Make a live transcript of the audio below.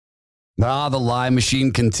The lie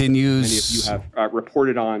machine continues. Many of you have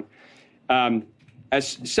reported on.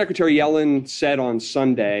 As Secretary Yellen said on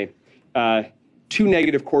Sunday, 2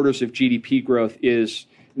 negative quarters of GDP growth is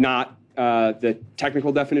not the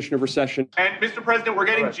technical definition of recession. And Mr. President, we're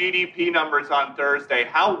getting GDP numbers on Thursday.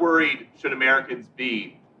 How worried should Americans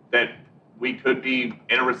be that we could be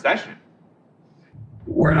in a recession?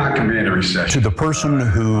 We're not going to be in a recession. To the person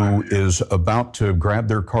who is about to grab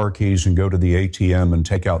their car keys and go to the ATM and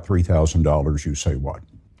take out $3,000, you say what?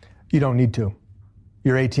 You don't need to.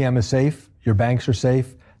 Your ATM is safe. Your banks are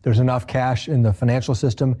safe. There's enough cash in the financial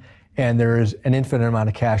system, and there is an infinite amount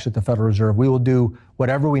of cash at the Federal Reserve. We will do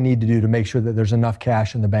whatever we need to do to make sure that there's enough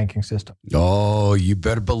cash in the banking system. Oh, you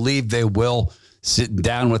better believe they will. Sitting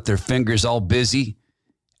down with their fingers all busy,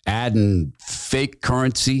 adding fake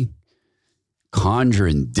currency,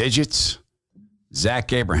 conjuring digits.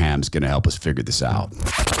 Zach Abraham's going to help us figure this out. The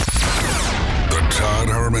Todd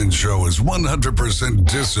Herman Show is 100%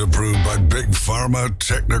 disapproved by big pharma,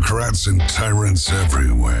 technocrats, and tyrants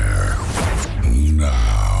everywhere.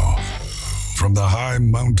 Now, from the high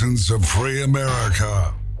mountains of free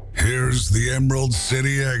America, here's the Emerald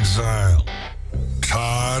City exile,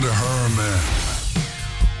 Todd Herman.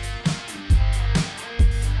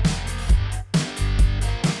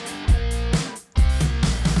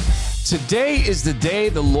 Today is the day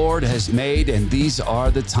the Lord has made, and these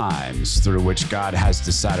are the times through which God has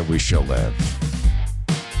decided we shall live.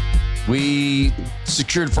 We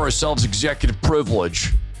secured for ourselves executive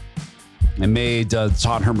privilege and made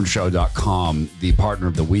ToddHermanShow.com the partner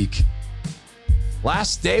of the week.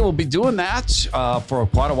 Last day, we'll be doing that for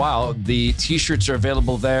quite a while. The t-shirts are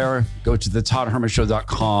available there. Go to the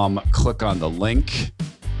ToddHermanShow.com, click on the link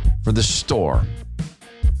for the store.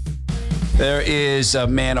 There is, a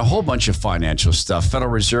whole bunch of financial stuff. Federal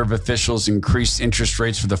Reserve officials increased interest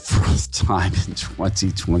rates for the first time in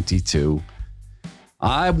 2022.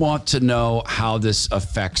 I want to know how this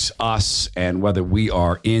affects us and whether we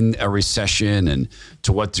are in a recession and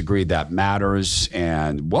to what degree that matters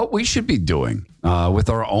and what we should be doing with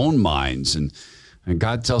our own minds. And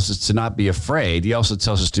God tells us to not be afraid. He also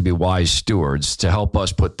tells us to be wise stewards. To help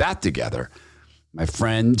us put that together, my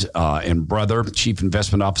friend and brother, Chief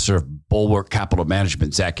Investment Officer of Bulwark Capital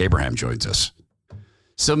Management, Zach Abraham, joins us.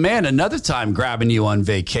 So, man, another time grabbing you on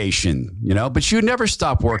vacation, but you never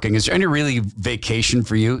stop working. Is there any really vacation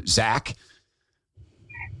for you, Zach?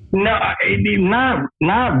 No,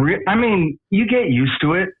 not really. I mean, you get used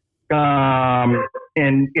to it.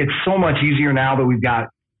 And it's so much easier now that we've got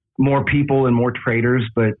more people and more traders,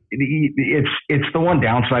 but it's the one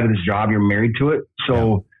downside of this job. You're married to it.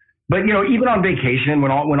 So, but even on vacation,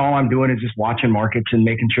 when all I'm doing is just watching markets and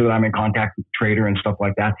making sure that I'm in contact with the trader and stuff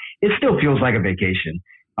like that, it still feels like a vacation.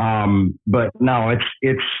 But no, it's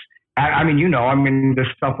the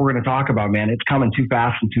stuff we're going to talk about, man, it's coming too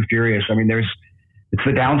fast and too furious. I mean, it's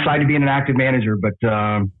the downside to being an active manager, but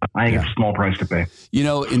I think it's a small price to pay.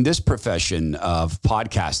 In this profession of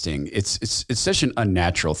podcasting, it's such an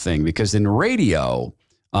unnatural thing because in radio,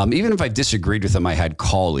 even if I disagreed with them, I had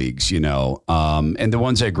colleagues, and the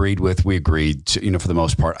ones I agreed with, we agreed to, for the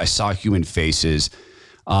most part. I saw human faces.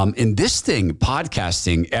 In this thing,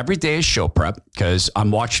 podcasting, every day is show prep because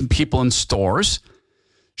I'm watching people in stores,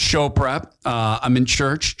 show prep. I'm in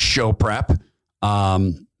church, show prep.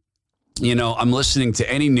 I'm listening to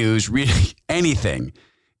any news, reading anything.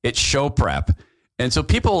 It's show prep. And so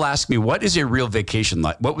people will ask me, what is a real vacation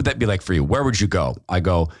like? What would that be like for you? Where would you go?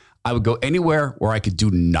 I would go anywhere where I could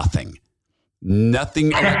do nothing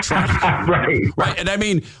electronic. Right. And I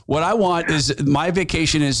mean, what I want is my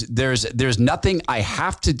vacation is there's nothing I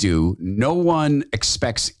have to do. No one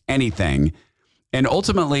expects anything. And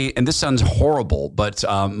ultimately, and this sounds horrible, but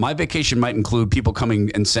my vacation might include people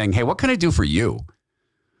coming and saying, hey, what can I do for you?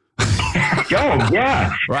 Oh,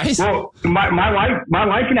 yeah. Right. Well, my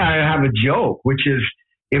wife and I have a joke, which is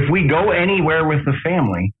if we go anywhere with the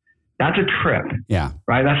family, that's a trip. Yeah.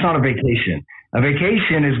 Right. That's not a vacation. A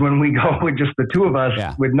vacation is when we go with just the two of us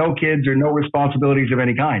with no kids or no responsibilities of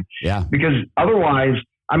any kind. Yeah. Because otherwise,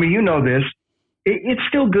 I mean, this, it's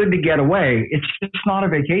still good to get away. It's just not a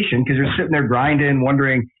vacation because you're sitting there grinding,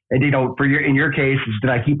 wondering, in your case, did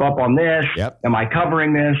I keep up on this? Yep. Am I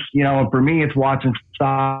covering this? And for me, it's watching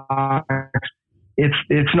stocks.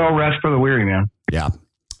 It's no rest for the weary, man. Yeah.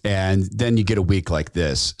 And then you get a week like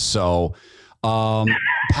this. So,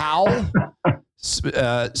 Powell,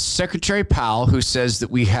 Secretary Powell, who says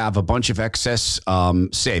that we have a bunch of excess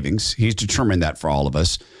savings. He's determined that for all of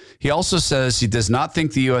us. He also says he does not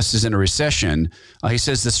think the U.S. is in a recession. He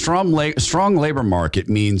says the strong labor market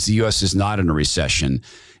means the U.S. is not in a recession.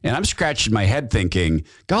 And I'm scratching my head thinking,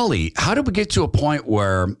 golly, how did we get to a point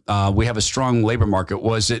where we have a strong labor market?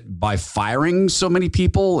 Was it by firing so many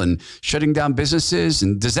people and shutting down businesses?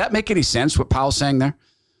 And does that make any sense, what Powell's saying there?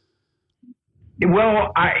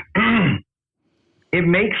 Well, it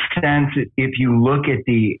makes sense if you look at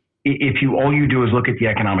all you do is look at the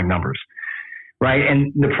economic numbers, right?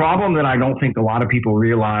 And the problem that I don't think a lot of people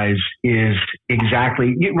realize is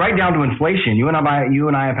exactly right down to inflation. You and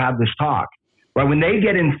I have had this talk, right? When they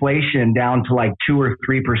get inflation down to like 2 or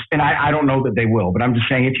 3%, and I don't know that they will, but I'm just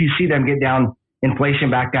saying if you see them get down inflation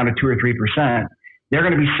back down to 2 or 3%, they're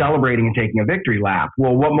going to be celebrating and taking a victory lap.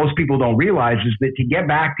 Well, what most people don't realize is that to get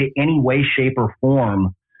back to any way, shape, or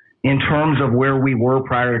form in terms of where we were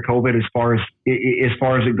prior to COVID, as far as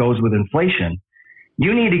it goes with inflation,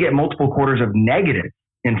 you need to get multiple quarters of negative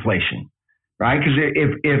inflation, right? Because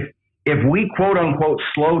if we quote unquote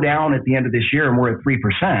slow down at the end of this year and we're at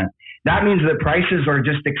 3%, that means that prices are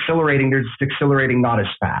just accelerating. They're just accelerating not as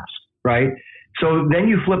fast, right? So then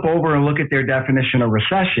you flip over and look at their definition of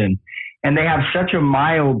recession, and they have such a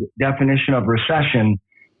mild definition of recession.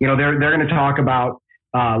 You know, they're going to talk about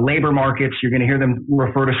labor markets. You're going to hear them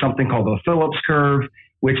refer to something called the Phillips curve,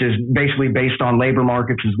 which is basically based on labor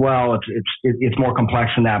markets as well. It's more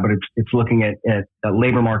complex than that, but it's looking at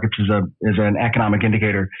labor markets as an economic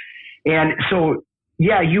indicator. And so,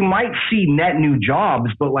 yeah, you might see net new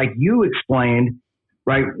jobs, but like you explained,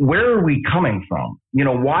 right, where are we coming from? You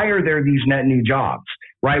know, why are there these net new jobs,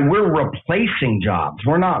 right? We're replacing jobs.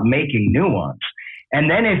 We're not making new ones. And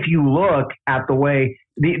then if you look at the way,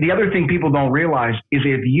 the other thing people don't realize is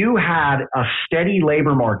if you had a steady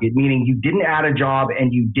labor market, meaning you didn't add a job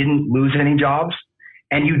and you didn't lose any jobs,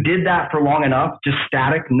 and you did that for long enough, just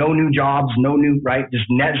static, no new jobs, no new, right, just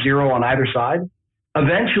net zero on either side,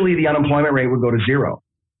 eventually the unemployment rate would go to zero.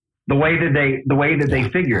 The way that they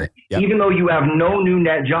figure it, even though you have no new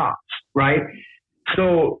net jobs, right?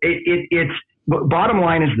 So it's bottom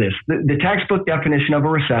line is this: the textbook definition of a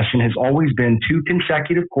recession has always been 2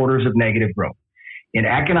 consecutive quarters of negative growth. In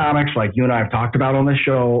economics, like you and I have talked about on this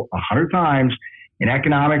show 100 times, in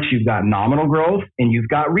economics you've got nominal growth and you've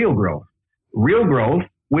got real growth. Real growth,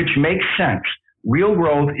 which makes sense. Real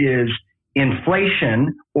growth is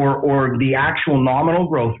inflation or the actual nominal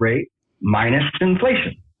growth rate minus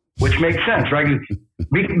inflation, which makes sense, right?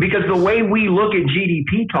 Because the way we look at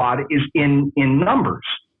GDP, Todd, is in numbers.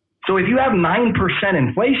 So if you have 9%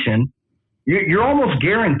 inflation, you're almost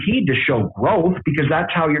guaranteed to show growth because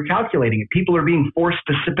that's how you're calculating it. People are being forced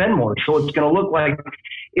to spend more. So it's going to look like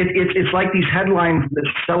it's like these headlines that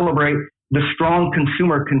celebrate the strong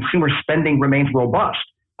consumer spending remains robust.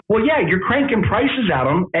 Well, yeah, you're cranking prices on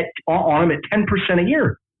them at 10% a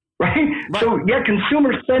year, right? So yeah,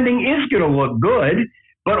 consumer spending is going to look good,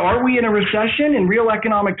 but are we in a recession in real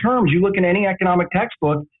economic terms? You look in any economic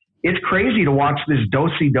textbook, it's crazy to watch this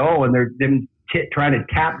do-si-do and they're trying to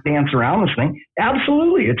tap dance around this thing.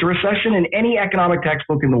 Absolutely. It's a recession in any economic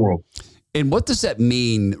textbook in the world. And what does that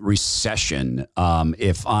mean, recession?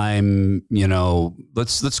 If I'm,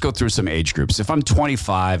 let's go through some age groups. If I'm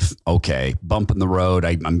 25, okay, bump in the road,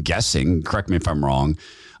 I'm guessing, correct me if I'm wrong.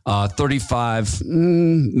 35,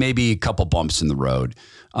 maybe a couple bumps in the road.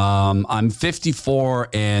 I'm 54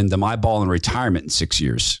 and I'm eyeballing retirement in 6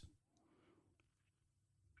 years.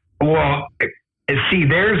 Well, see,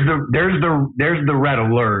 there's the red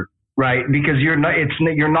alert, right? Because you're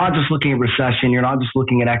not just looking at recession, you're not just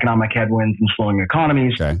looking at economic headwinds and slowing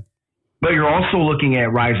economies, okay, but you're also looking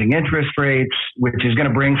at rising interest rates, which is going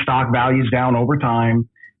to bring stock values down over time.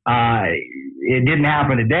 It didn't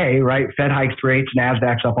happen today, right? Fed hiked rates,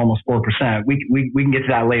 NASDAQ's up almost 4%. We can get to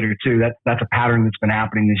that later too. That's a pattern that's been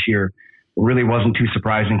happening this year. It really wasn't too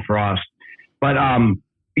surprising for us, but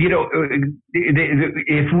if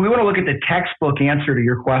we want to look at the textbook answer to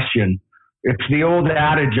your question, it's the old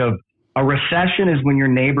adage of a recession is when your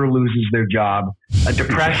neighbor loses their job. A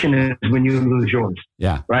depression is when you lose yours.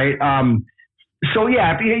 Yeah. Right. So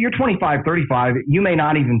yeah, if you're 25, 35, you may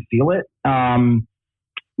not even feel it.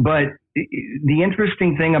 But the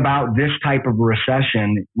interesting thing about this type of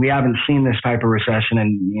recession, we haven't seen this type of recession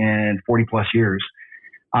in 40 plus years.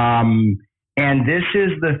 And this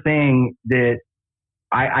is the thing that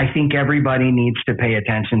I think everybody needs to pay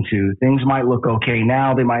attention to. Things might look okay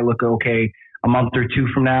now. They might look okay a month or two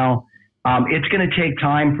from now. It's going to take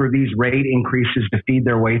time for these rate increases to feed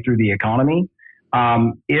their way through the economy.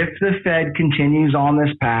 If the Fed continues on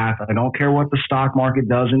this path, I don't care what the stock market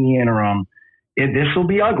does in the interim, this will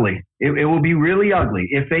be ugly. It will be really ugly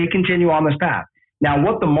if they continue on this path. Now,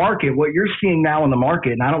 what you're seeing now in the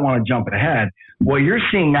market, and I don't want to jump ahead, what you're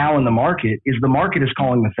seeing now in the market is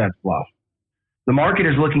calling the Fed's bluff. The market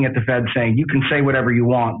is looking at the Fed saying, you can say whatever you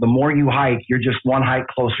want. The more you hike, you're just one hike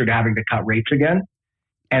closer to having to cut rates again.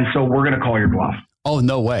 And so we're going to call your bluff. Oh,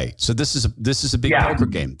 no way. So this is a big poker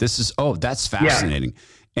game. That's fascinating. Yeah.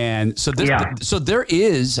 And so so there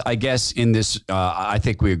is, I guess, in this, I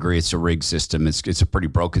think we agree it's a rigged system. It's a pretty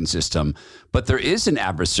broken system, but there is an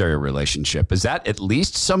adversarial relationship. Is that at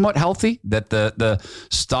least somewhat healthy, that the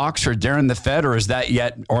stocks are daring the Fed, or is that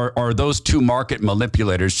yet, or are those two market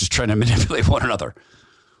manipulators just trying to manipulate one another?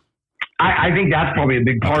 I think that's probably a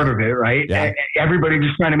big part of it, right? Yeah. Everybody's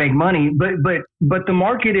just trying to make money, but the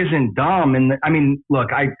market isn't dumb. And I mean, look,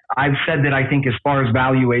 I've said that I think as far as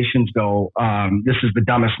valuations go, this is the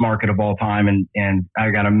dumbest market of all time, and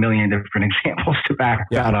I got a million different examples to back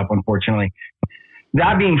that up, unfortunately.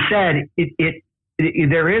 That being said,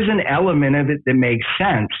 there is an element of it that makes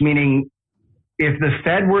sense. Meaning, if the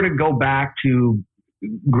Fed were to go back to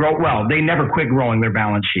grow, well, they never quit growing their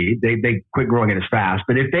balance sheet. They quit growing it as fast.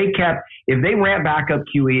 But if they ramp back up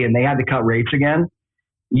QE and they had to cut rates again,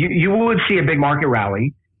 you would see a big market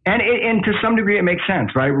rally. And to some degree, it makes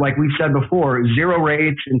sense, right? Like we've said before, zero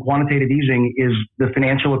rates and quantitative easing is the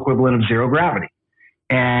financial equivalent of zero gravity.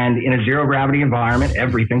 And in a zero gravity environment,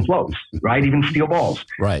 everything floats, right? Even steel balls.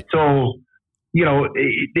 Right. So,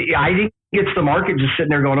 I think it's the market just sitting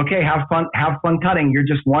there going, okay, have fun cutting. You're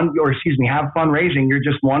just have fun raising. You're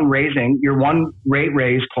just one rate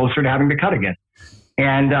raise closer to having to cut again.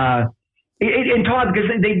 And Todd, because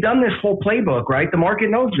they've done this whole playbook, right? The market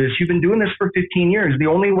knows this. You've been doing this for 15 years. The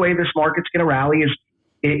only way this market's going to rally is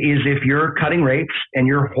if you're cutting rates and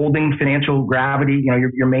you're holding financial gravity,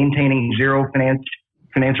 you're maintaining zero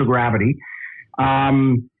financial gravity.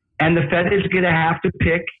 And the Fed is going to have to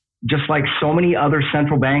pick, just like so many other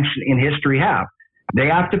central banks in history have. They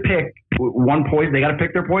have to pick one poison. They got to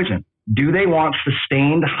pick their poison. Do they want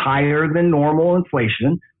sustained higher than normal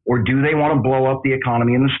inflation, or do they want to blow up the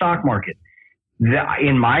economy in the stock market?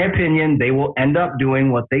 In my opinion, they will end up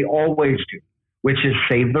doing what they always do, which is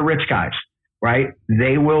save the rich guys, right?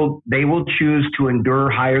 They will choose to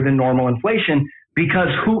endure higher than normal inflation, because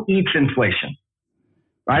who eats inflation?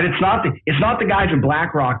 Right? It's not the guys at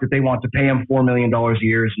BlackRock that they want to pay them $4 million a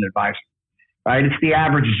year as an advisor, right? It's the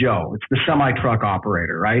average Joe. It's the semi-truck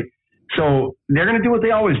operator, right? So they're going to do what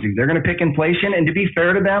they always do. They're going to pick inflation. And to be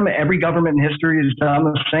fair to them, every government in history has done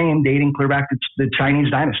the same, dating clear back to the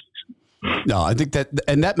Chinese dynasties. No, I think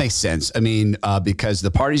that makes sense. I mean, because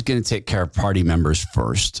the party's going to take care of party members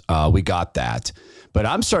first. We got that. But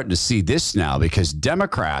I'm starting to see this now, because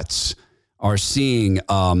Democrats are seeing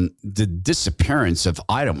the disappearance of,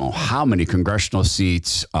 I don't know how many congressional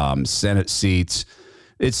seats, Senate seats.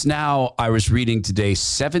 It's now, I was reading today,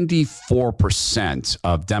 74%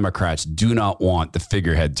 of Democrats do not want the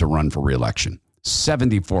figurehead to run for reelection.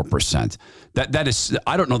 74%. That is,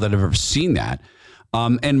 I don't know that I've ever seen that.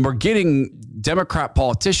 And we're getting Democrat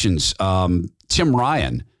politicians. Tim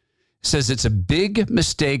Ryan says it's a big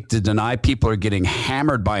mistake to deny people are getting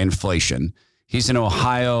hammered by inflation. He's an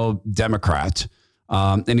Ohio Democrat,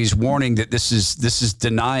 and he's warning that this is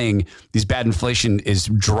denying these bad inflation is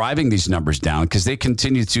driving these numbers down, because they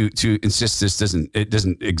continue to insist this doesn't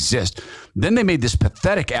exist. Then they made this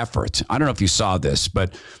pathetic effort. I don't know if you saw this,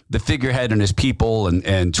 but the figurehead and his people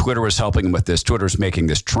and Twitter was helping him with this. Twitter was making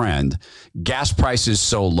this trend. Gas prices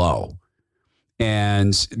so low.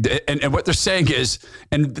 And what they're saying is,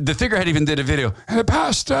 and the figurehead even did a video, in the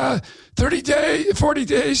past 30 days, 40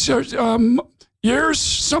 days, years,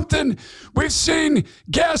 something, we've seen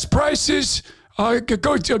gas prices go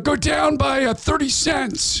down by 30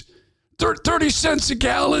 cents. 30 cents a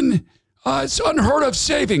gallon. It's unheard of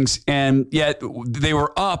savings. And yet they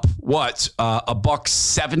were up,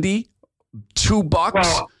 $1.70, $2?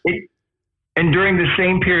 Well, and during the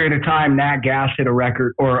same period of time, nat gas hit a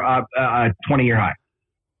record, or a 20-year high.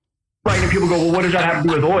 Right, and people go, well, what does that have to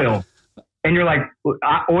do with oil? And you're like,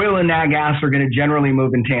 oil and nat gas are going to generally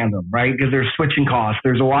move in tandem, right? Because there's switching costs.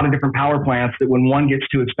 There's a lot of different power plants that when one gets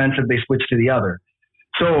too expensive, they switch to the other.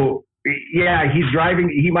 So, yeah,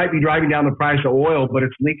 he might be driving down the price of oil, but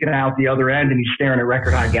it's leaking out the other end, and he's staring at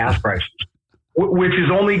record high gas prices, which is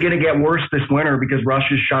only going to get worse this winter because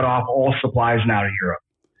Russia's shut off all supplies now to Europe.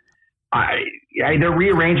 They're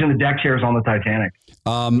rearranging the deck chairs on the Titanic.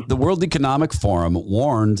 The World Economic Forum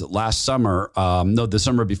warned the summer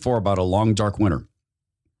before, about a long, dark winter.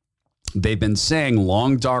 They've been saying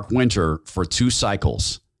long, dark winter for 2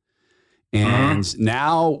 cycles. And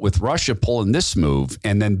now with Russia pulling this move,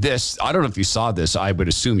 and then this, I don't know if you saw this. I would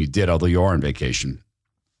assume you did, although you are on vacation.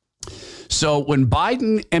 So when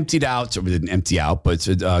Biden emptied out, or didn't empty out, but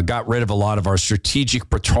got rid of a lot of our strategic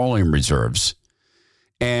petroleum reserves,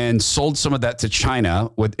 and sold some of that to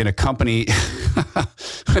China in a company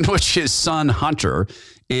in which his son Hunter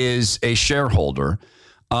is a shareholder.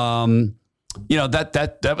 That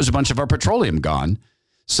was a bunch of our petroleum gone.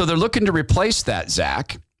 So they're looking to replace that,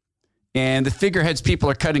 Zach. And the figureheads people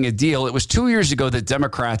are cutting a deal. It was 2 years ago that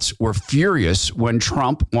Democrats were furious when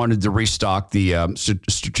Trump wanted to restock the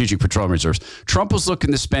strategic petroleum reserves. Trump was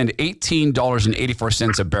looking to spend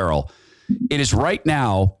 $18.84 a barrel. It is right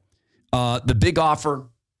now, the big offer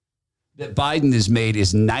that Biden has made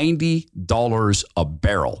is $90 a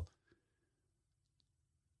barrel.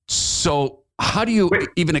 So how do you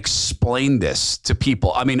even explain this to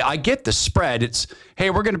people? I mean, I get the spread. It's,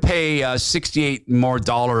 hey, we're going to pay $68 more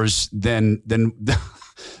than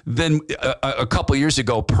a couple years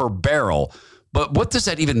ago per barrel. But what does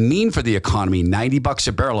that even mean for the economy? $90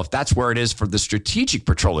 a barrel, if that's where it is for the strategic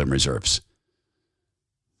petroleum reserves.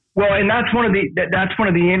 Well, and that's one of the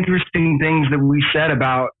interesting things that we said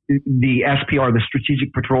about the SPR, the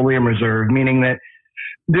Strategic Petroleum Reserve, meaning that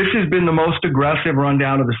this has been the most aggressive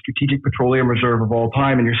rundown of the Strategic Petroleum Reserve of all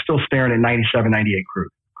time, and you're still staring at 97, 98 crude,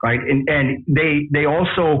 right? And they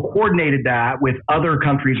also coordinated that with other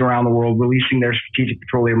countries around the world releasing their Strategic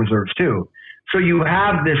Petroleum Reserves too. So you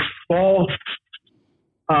have this false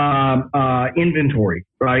inventory,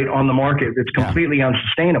 right, on the market that's completely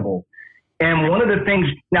unsustainable. And one of the things,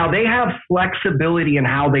 now they have flexibility in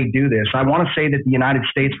how they do this. I want to say that the United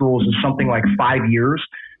States rules is something like 5 years.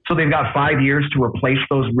 So they've got 5 years to replace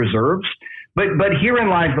those reserves. But herein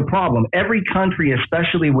lies the problem. Every country,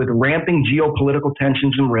 especially with ramping geopolitical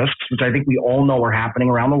tensions and risks, which I think we all know are happening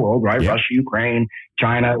around the world, right? Yep. Russia, Ukraine,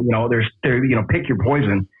 China, pick your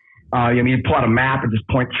poison. You pull out a map and just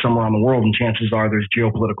point somewhere on the world, and chances are there's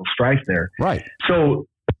geopolitical strife there. Right. So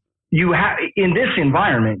you have, in this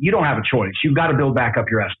environment, you don't have a choice. You've got to build back up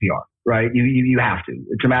your SPR, right? You have to.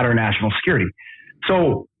 It's a matter of national security.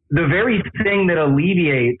 So the very thing that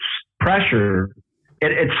alleviates pressure,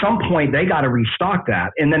 at some point, they got to restock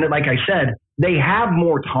that. And then, like I said, they have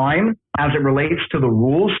more time as it relates to the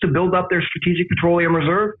rules to build up their Strategic Petroleum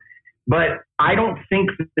Reserve. But I don't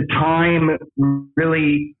think that the time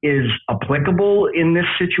really is applicable in this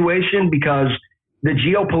situation, because the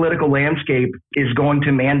geopolitical landscape is going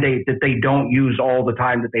to mandate that they don't use all the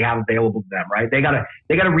time that they have available to them, right? They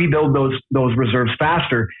gotta rebuild those reserves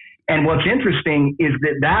faster. And what's interesting is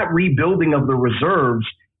that rebuilding of the reserves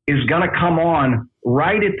is going to come on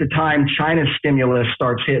right at the time China's stimulus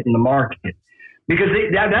starts hitting the market. Because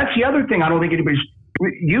that's the other thing I don't think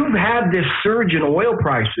you've had this surge in oil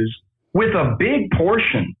prices with a big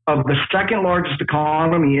portion of the second largest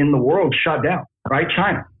economy in the world shut down, right?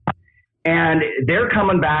 China. And they're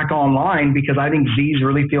coming back online because I think Xi's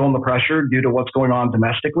really feeling the pressure due to what's going on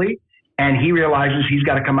domestically. And he realizes he's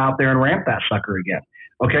got to come out there and ramp that sucker again.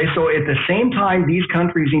 Okay, so at the same time, these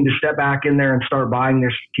countries need to step back in there and start buying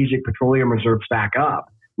their Strategic Petroleum Reserves back up,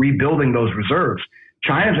 rebuilding those reserves.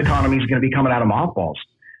 China's economy is going to be coming out of mothballs.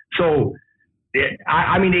 So, look,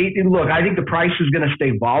 I think the price is going to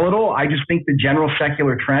stay volatile. I just think the general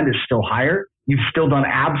secular trend is still higher. You've still done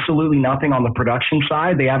absolutely nothing on the production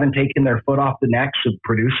side. They haven't taken their foot off the necks of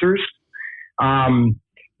producers. And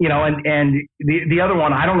the other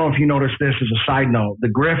one, I don't know if you noticed this as a side note, the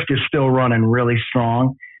grift is still running really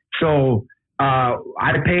strong. So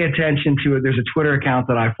I pay attention to it. There's a Twitter account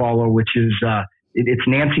that I follow, which is it's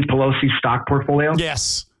Nancy Pelosi's stock portfolio.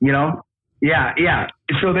 Yes. Yeah.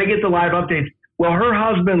 So they get the live updates. Well, her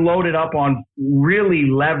husband loaded up on really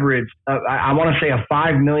leveraged, I want to say a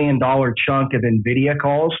 $5 million chunk of NVIDIA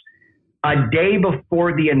calls a day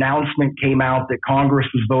before the announcement came out that Congress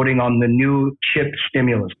was voting on the new chip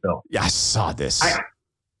stimulus bill. Yeah, I saw this.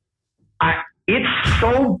 It's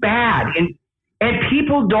so bad. And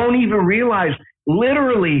people don't even realize,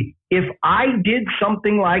 literally, if I did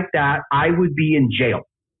something like that, I would be in jail.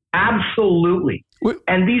 Absolutely.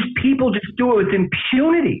 And these people just do it with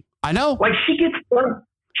impunity. I know. Like she gets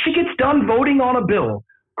done voting on a bill.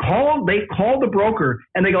 They call the broker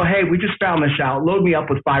and they go, hey, we just found this out. Load me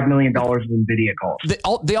up with $5 million of NVIDIA calls.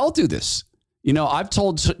 They all do this. I've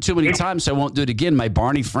told too many times, so I won't do it again. My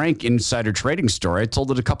Barney Frank insider trading story, I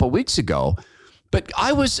told it a couple of weeks ago. But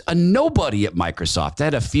I was a nobody at Microsoft. I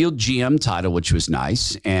had a field GM title, which was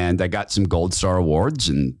nice. And I got some Gold Star awards,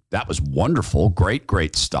 and that was wonderful.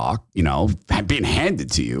 Great stock, being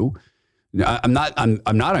handed to you. I'm not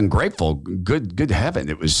ungrateful. Good heaven.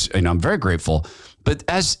 It was, I'm very grateful. But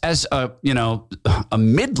as a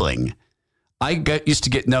middling, I used to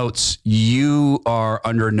get notes. You are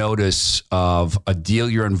under notice of a deal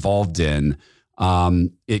you're involved in.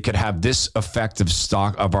 It could have this effect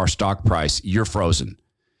of our stock price. You're frozen.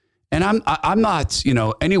 And I'm not,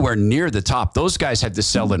 anywhere near the top. Those guys had to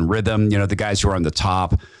sell in rhythm. The guys who are on the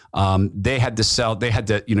top, they had to sell. They had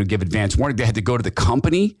to, give advance warning. They had to go to the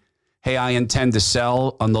company. Hey, I intend to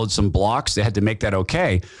sell, unload some blocks. They had to make that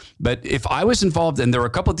okay. But if I was involved, and there were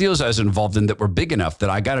a couple of deals I was involved in that were big enough that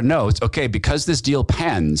I got to know, it's okay, because this deal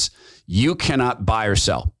pens, you cannot buy or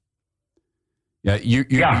sell. Yeah,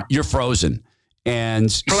 you're frozen.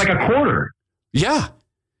 And for like a quarter. Yeah.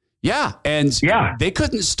 Yeah. And they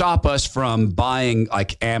couldn't stop us from buying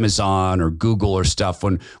like Amazon or Google or stuff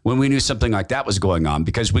when we knew something like that was going on,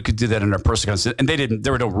 because we could do that in our personal accounts. And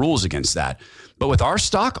there were no rules against that. But with our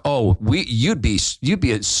stock, you'd be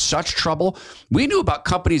in such trouble. We knew about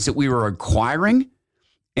companies that we were acquiring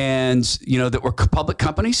and, that were public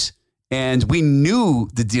companies. And we knew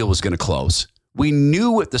the deal was going to close. We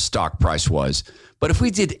knew what the stock price was. But if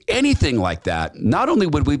we did anything like that, not only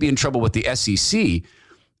would we be in trouble with the SEC,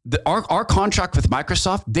 our contract with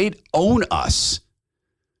Microsoft, they'd own us.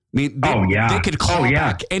 I mean, they could claw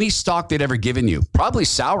back any stock they'd ever given you, probably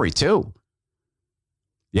salary too.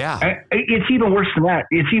 Yeah. It's even worse than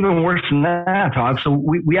that. Todd. So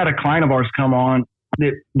we had a client of ours come on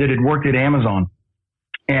that had worked at Amazon,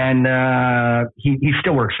 and he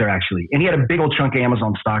still works there actually. And he had a big old chunk of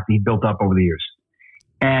Amazon stock that he built up over the years.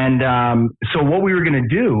 And so what we were going to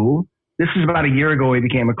do, this is about a year ago, he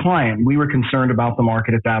became a client. We were concerned about the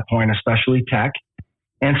market at that point, especially tech.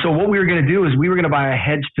 And so what we were going to do is we were going to buy a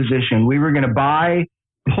hedge position. We were going to buy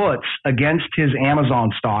puts against his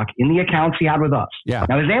Amazon stock in the accounts he had with us. Yeah.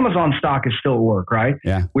 Now his Amazon stock is still at work, right?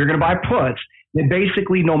 Yeah. We were going to buy puts that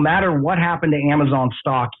basically no matter what happened to Amazon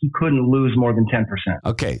stock, he couldn't lose more than 10%.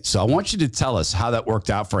 Okay. So I want you to tell us how that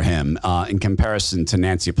worked out for him in comparison to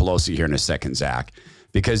Nancy Pelosi here in a second, Zach,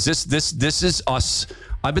 because this is us.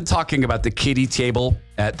 I've been talking about the kiddie table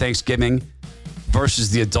at Thanksgiving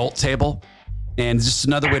versus the adult table. And just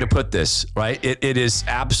another way to put this, right? It is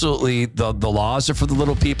absolutely the laws are for the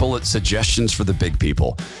little people. It's suggestions for the big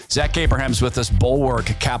people. Zach Abraham's with us, Bulwark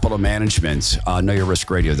Capital Management,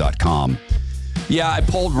 knowyourriskradio.com. Yeah, I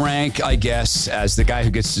pulled rank, I guess, as the guy who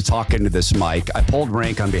gets to talk into this mic. I pulled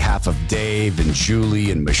rank on behalf of Dave and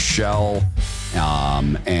Julie and Michelle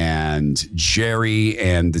and Jerry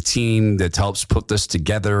and the team that helps put this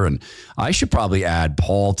together. And I should probably add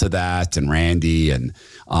Paul to that and Randy. And,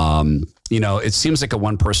 it seems like a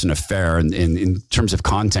one-person affair in terms of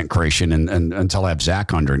content creation. And until I have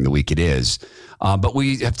Zach on during the week, it is. But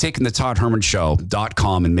we have taken the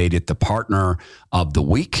ToddHermanShow.com and made it the partner of the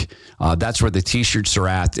week. That's where the T-shirts are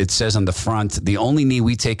at. It says on the front, the only knee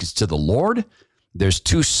we take is to the Lord. There's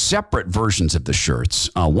two separate versions of the shirts.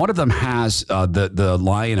 One of them has the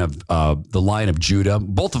lion of Judah.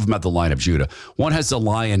 Both of them have the Lion of Judah. One has the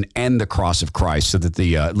lion and the cross of Christ, so that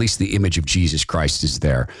the at least the image of Jesus Christ is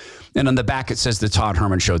there. And on the back, it says the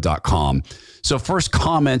ToddHermanShow.com. So first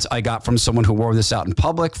comment I got from someone who wore this out in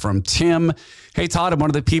public, from Tim. Hey, Todd, I'm one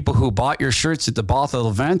of the people who bought your shirts at the Bothell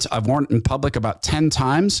event. I've worn it in public about 10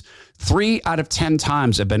 times. 3 out of 10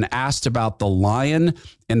 times I've been asked about the lion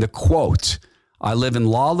and the quote. I live in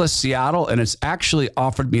lawless Seattle, and it's actually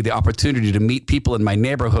offered me the opportunity to meet people in my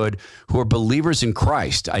neighborhood who are believers in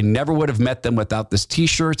Christ. I never would have met them without this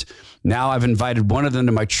T-shirt. Now I've invited one of them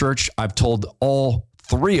to my church. I've told all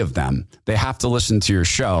 3 of them they have to listen to your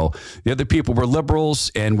show. The other people were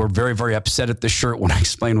liberals and were very, very upset at the shirt when I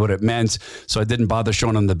explained what it meant. So I didn't bother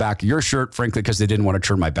showing them the back of your shirt, frankly, because they didn't want to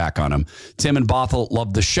turn my back on them. Tim and Bothell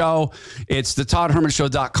love the show. It's the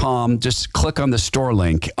ToddHermanShow.com. Just click on the store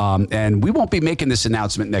link. And we won't be making this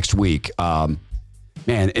announcement next week. In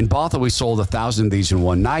Bothell, we sold 1,000 of these in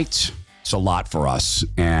one night. It's a lot for us.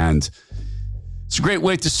 And it's a great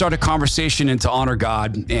way to start a conversation and to honor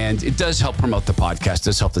God. And it does help promote the podcast,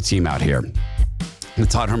 does help the team out here. The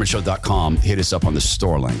ToddHermanShow.com. Hit us up on the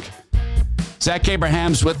store link. Zach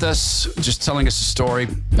Abraham's with us, just telling us a story.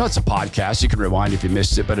 No, it's a podcast. You can rewind if you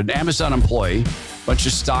missed it. But an Amazon employee, bunch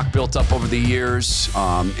of stock built up over the years,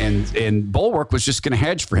 and Bulwark was just going to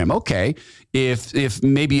hedge for him. Okay, if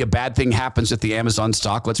maybe a bad thing happens at the Amazon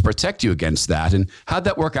stock, let's protect you against that. And how'd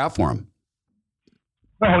that work out for him?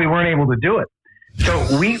 Well, we weren't able to do it.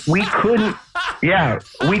 So we couldn't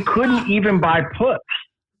even buy puts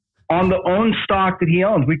on the own stock that he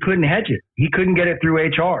owns. We couldn't hedge it. He couldn't get it through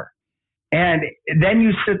HR. And then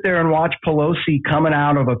you sit there and watch Pelosi coming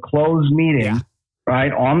out of a closed meeting,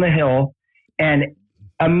 right, on the Hill, and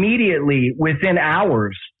immediately within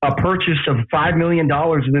hours, a purchase of $5 million of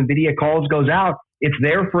NVIDIA calls goes out. It's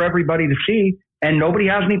there for everybody to see, and nobody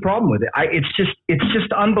has any problem with it. It's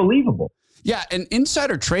just unbelievable. Yeah, and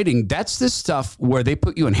insider trading, that's the stuff where they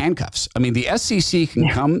put you in handcuffs. I mean, the SEC can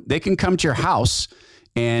come to your house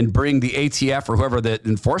and bring the ATF or whoever the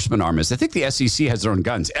enforcement arm is. I think the SEC has their own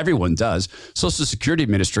guns. Everyone does. Social Security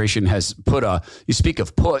Administration has you speak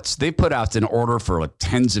of puts, they put out an order for like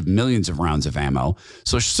tens of millions of rounds of ammo.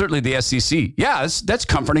 So certainly the SEC, that's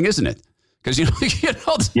comforting, isn't it? Because,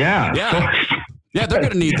 yeah, they're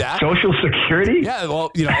going to need that. Social Security? Yeah,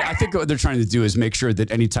 well, I think what they're trying to do is make sure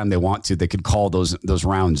that anytime they want to, they could call those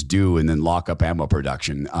rounds due and then lock up ammo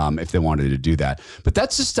production if they wanted to do that. But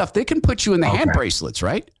that's the stuff. They can put you in the hand bracelets,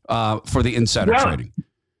 right, for the insider trading.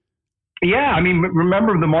 Yeah, I mean,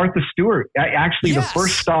 remember the Martha Stewart? The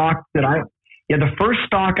first stock the first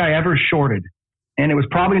stock I ever shorted, and it was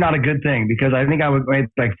probably not a good thing because I think I would make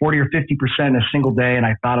like 40 or 50% in a single day, and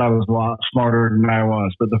I thought I was a lot smarter than I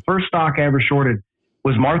was. But the first stock I ever shorted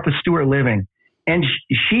was Martha Stewart Living, and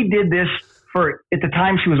she did this for, at the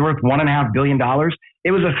time she was worth $1.5 billion.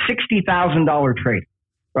 It was a $60,000 trade,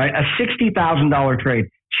 right? A $60,000 trade.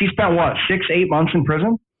 She spent 6-8 months in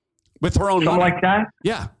prison with her own something money, like that.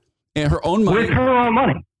 Yeah, and her own money. With her own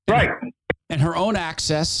money, right? And her own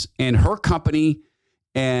access and her company.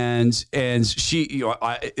 And she,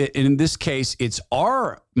 in this case, it's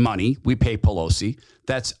our money. We pay Pelosi.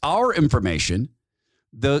 That's our information.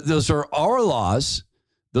 Those are our laws.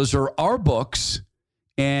 Those are our books.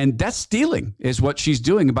 And that's stealing is what she's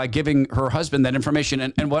doing by giving her husband that information.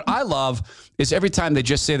 And what I love is every time they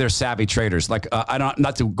just say they're savvy traders, like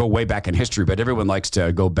not to go way back in history, but everyone likes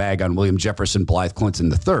to go bag on William Jefferson, Blythe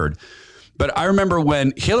Clinton III. But I remember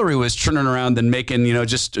when Hillary was turning around and making,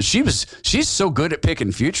 she's so good at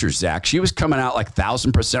picking futures, Zach. She was coming out like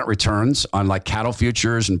 1,000% returns on like cattle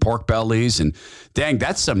futures and pork bellies. And dang,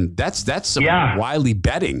 that's some wily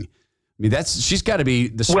betting. I mean, she's got to be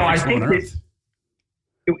the smartest one on earth.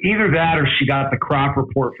 Either that or she got the crop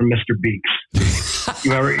report from Mr. Beeks.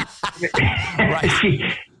 Right.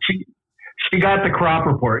 She got the crop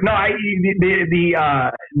report. No,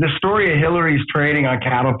 the story of Hillary's trading on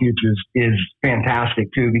cattle futures is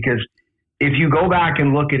fantastic too, because if you go back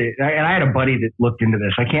and look at it, and I had a buddy that looked into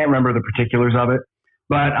this, I can't remember the particulars of it,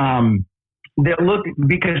 but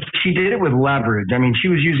because she did it with leverage. I mean, she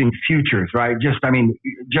was using futures, right? Just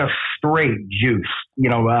straight juice,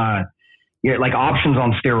 like options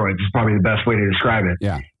on steroids is probably the best way to describe it.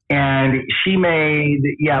 Yeah. And she made,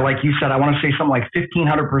 like you said, I want to say something like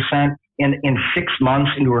 1,500% in 6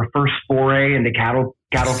 months into her first foray into cattle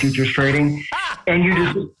futures trading. And you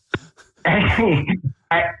just,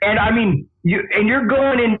 and I mean, you're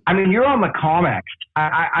going in, I mean, you're on the COMEX.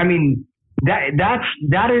 I mean,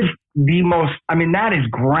 that is the most, I mean, that is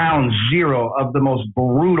ground zero of the most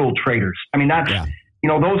brutal traders. I mean,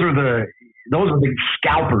 those are the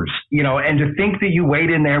scalpers, and to think that you wade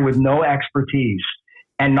in there with no expertise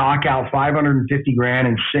and knock out $550,000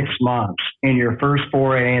 in 6 months in your first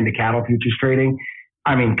foray into cattle futures trading.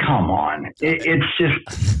 I mean, come on.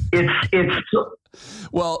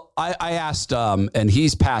 Well, I asked, and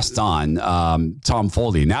he's passed on, Tom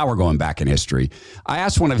Foley. Now we're going back in history. I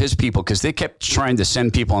asked one of his people because they kept trying to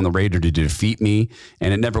send people on the radar to defeat me,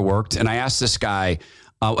 and it never worked. And I asked this guy,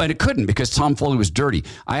 and it couldn't because Tom Foley was dirty.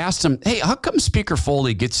 I asked him, hey, how come Speaker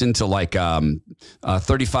Foley gets into like 35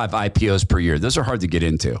 IPOs per year? Those are hard to get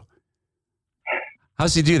into. How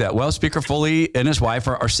does he do that? Well, Speaker Foley and his wife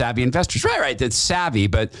are savvy investors. Right. That's savvy,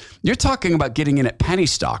 but you're talking about getting in at penny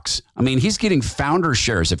stocks. I mean, he's getting founder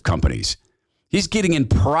shares of companies. He's getting in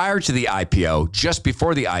prior to the IPO, just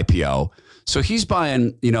before the IPO. So he's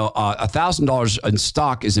buying, $1,000 in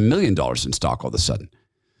stock is $1 million in stock all of a sudden.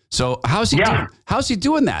 So how's he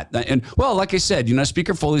doing that? And well, like I said,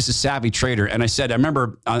 Speaker Foley's a savvy trader. And I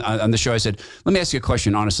remember on the show, I said, let me ask you a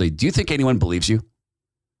question. Honestly, do you think anyone believes you?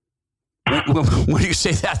 When you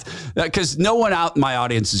say that? Because no one out in my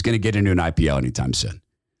audience is going to get into an IPO anytime soon.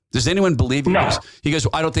 Does anyone believe you? No. He goes,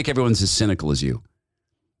 I don't think everyone's as cynical as you.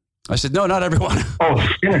 I said, no, not everyone. Oh,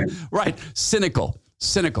 cynical. Right. Cynical.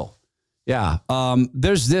 Yeah.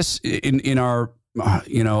 There's this in our,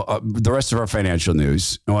 the rest of our financial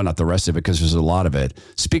news. Well, not the rest of it, because there's a lot of it.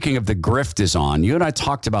 Speaking of the grift is on. You and I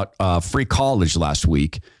talked about free college last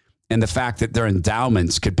week and the fact that their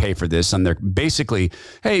endowments could pay for this. And they're basically,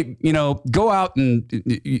 hey, go out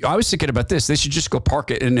and I was thinking about this. They should just go park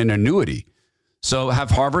it in an annuity. So have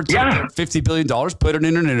Harvard take $50 billion, put it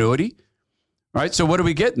in an annuity. All right. So what are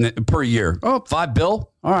we getting per year? Oh, $5 billion.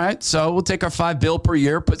 All right. So we'll take our $5 billion per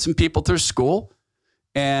year, put some people through school.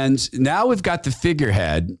 And now we've got the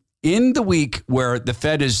figurehead in the week where the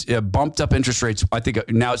Fed has bumped up interest rates. I think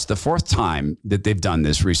now it's the fourth time that they've done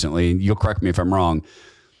this recently. You'll correct me if I'm wrong.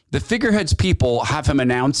 The figurehead's people have him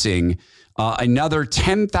announcing another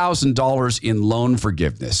 $10,000 in loan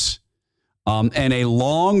forgiveness and a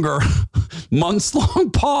longer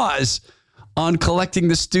months-long pause on collecting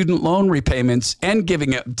the student loan repayments and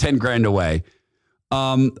giving it 10 grand away.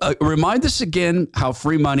 Remind us again how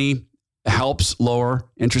free money helps lower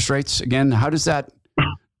interest rates. Again, how does that?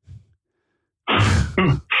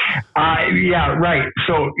 Yeah, right.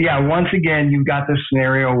 So once again, you've got this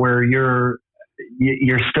scenario where you're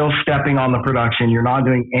still stepping on the production. You're not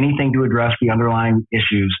doing anything to address the underlying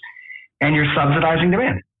issues, and you're subsidizing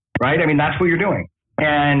demand, right? I mean, that's what you're doing.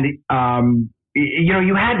 And,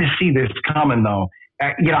 you had to see this coming though.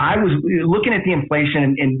 I was looking at the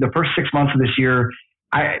inflation in the first 6 months of this year.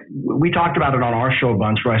 We talked about it on our show a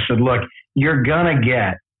bunch where I said, look, you're going to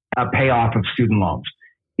get a payoff of student loans.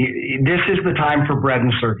 This is the time for bread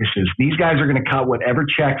and circuses. These guys are going to cut whatever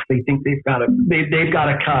checks they think they've got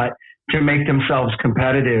to cut to make themselves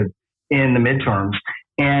competitive in the midterms.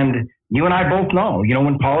 And you and I both know,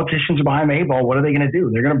 when politicians are behind the eight ball, what are they going to do?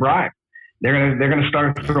 They're going to bribe. They're going to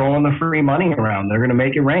start throwing the free money around. They're going to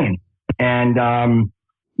make it rain. And,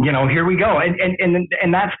 here we go.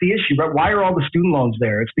 And that's the issue. But why are all the student loans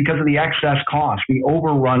there? It's because of the excess cost, the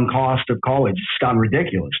overrun cost of college. It's gotten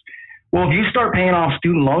ridiculous. Well, if you start paying off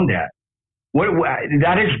student loan debt,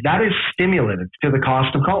 that is stimulative to the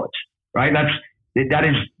cost of college, right? That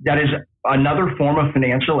is another form of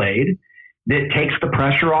financial aid that takes the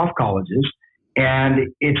pressure off colleges, and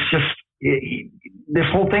it's just this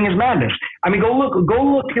whole thing is madness. I mean, go look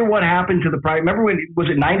at what happened to the private. Remember was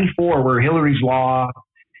it 94 where Hillary's law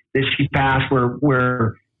that she passed,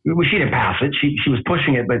 where she didn't pass it, she was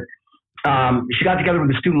pushing it, but she got together with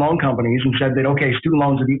the student loan companies and said that, okay, student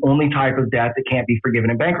loans are the only type of debt that can't be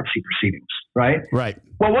forgiven in bankruptcy proceedings, right? Right.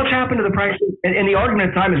 Well, what's happened to the price? And the argument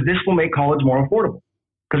at the time is this will make college more affordable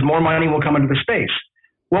because more money will come into the space.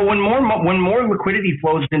 Well, when more liquidity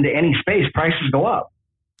flows into any space, prices go up,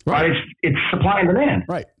 right? It's supply and demand.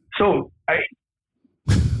 Right. So, I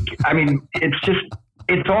mean,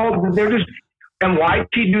 and why did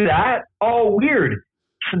she do that? Oh, weird.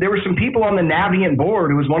 So there were some people on the Navient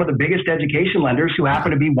board who was one of the biggest education lenders who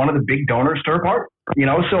happened to be one of the big donors to her party.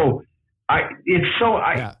 So what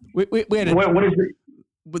is it?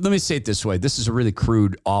 Let me say it this way. This is a really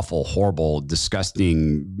crude, awful, horrible,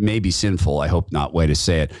 disgusting, maybe sinful, I hope not, way to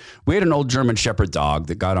say it. We had an old German Shepherd dog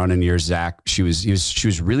that got on in years, Zach. She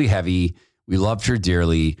was really heavy. We loved her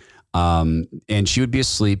dearly. And she would be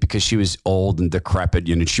asleep because she was old and decrepit,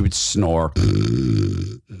 and she would snore.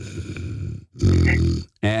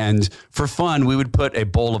 And for fun, we would put a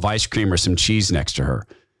bowl of ice cream or some cheese next to her.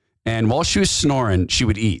 And while she was snoring, she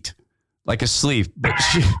would eat like asleep. But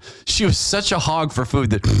she was such a hog for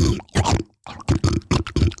food that,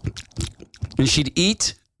 and she'd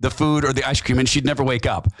eat the food or the ice cream and she'd never wake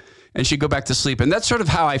up. And she'd go back to sleep. And that's sort of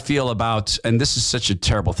how I feel about, and this is such a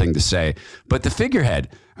terrible thing to say, but the figurehead,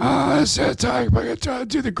 it's time to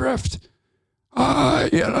do the grift.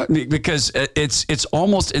 Because it's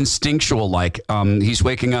almost instinctual. Like he's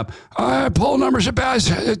waking up, poll numbers are bad,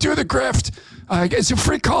 do the grift. It's a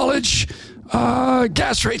free college.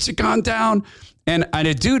 Gas rates have gone down. And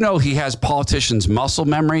I do know he has politicians' muscle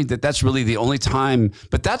memory, that's really the only time.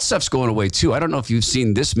 But that stuff's going away too. I don't know if you've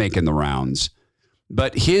seen this making the rounds.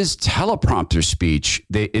 But his teleprompter speech,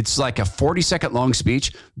 it's like a 40-second long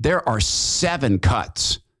speech. There are 7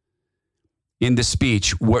 cuts in the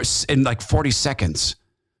speech in like 40 seconds.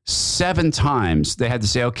 7 times they had to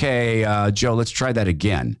say, okay, Joe, let's try that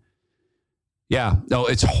again. Yeah, no,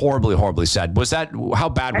 it's horribly, horribly sad. How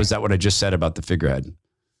bad was that what I just said about the figurehead?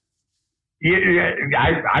 Yeah,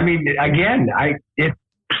 I mean, again, I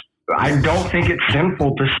don't think it's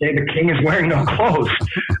sinful to say the king is wearing no clothes.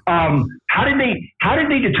 How did they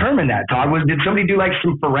determine that, Todd? Did somebody do like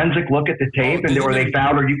some forensic look at the tape they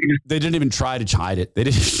found, or you could just... They didn't even try to hide it. They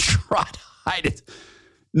didn't try to hide it.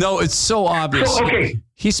 No, it's so obvious. So, okay.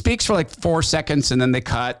 He speaks for like 4 seconds and then they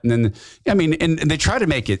cut. And then, I mean, and they try to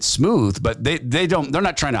make it smooth, but they're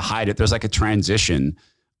not trying to hide it. There's like a transition.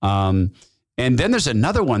 And then there's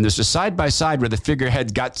another one. There's a side-by-side where the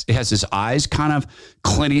figurehead has his eyes kind of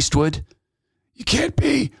Clint Eastwood. You can't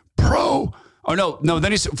be pro. Oh, no.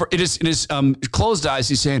 Then in his closed eyes,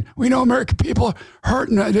 he's saying, we know American people are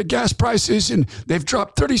hurting the gas prices and they've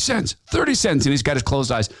dropped 30 cents. And he's got his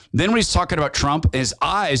closed eyes. Then when he's talking about Trump, his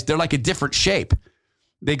eyes, they're like a different shape.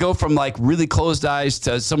 They go from like really closed eyes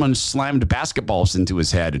to someone slammed basketballs into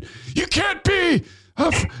his head. You can't be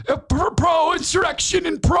pro-insurrection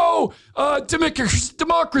and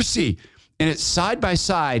pro-democracy. And it's side by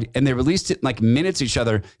side, and they released it in like minutes each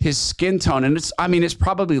other, his skin tone. And it's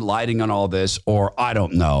probably lighting on all this, or I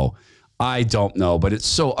don't know, but it's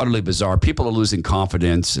so utterly bizarre. People are losing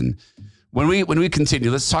confidence. And when we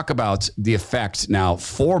continue, let's talk about the effect now.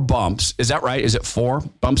 4 bumps. Is that right? Is it 4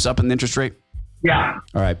 bumps up in the interest rate? Yeah.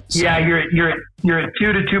 All right. So, yeah, you're at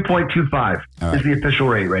 2 to 2.25 is the official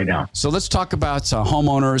rate right now. So let's talk about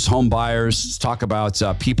homeowners, home buyers. Let's talk about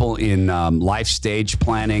people in life stage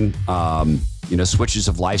planning, switches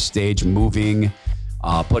of life stage, moving,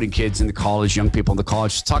 putting kids into college, young people into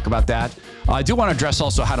college. Let's talk about that. I do want to address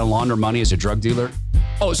also how to launder money as a drug dealer.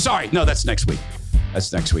 Oh, sorry. No, that's next week.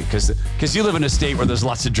 That's next week because you live in a state where there's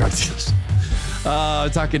lots of drug dealers.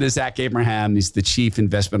 Talking to Zach Abraham. He's the Chief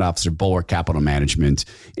Investment Officer, Bulwark Capital Management.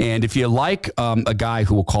 And if you like a guy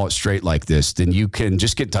who will call it straight like this, then you can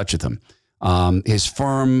just get in touch with him. His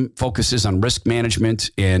firm focuses on risk management.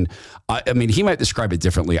 And I mean, he might describe it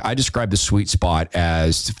differently. I describe the sweet spot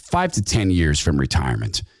as 5 to 10 years from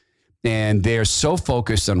retirement. And they're so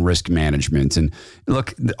focused on risk management. And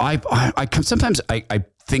look, I sometimes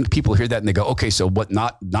think people hear that and they go, okay, so what,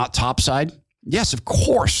 not topside? Yes, of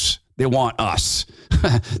course. They want us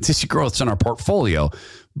to see growths in our portfolio.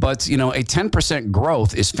 But, a 10%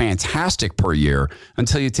 growth is fantastic per year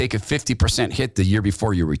until you take a 50% hit the year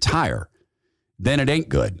before you retire. Then it ain't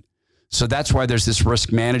good. So that's why there's this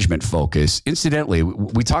risk management focus. Incidentally,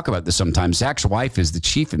 we talk about this sometimes. Zach's wife is the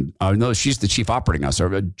chief, she's the chief operating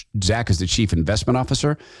officer. Zach is the chief investment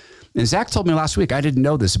officer. And Zach told me last week, I didn't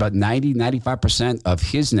know this, about 95% of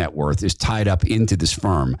his net worth is tied up into this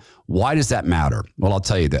firm. Why does that matter? Well, I'll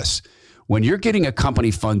tell you this. When you're getting a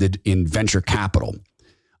company funded in venture capital,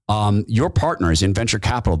 your partners in venture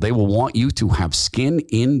capital, they will want you to have skin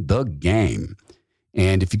in the game.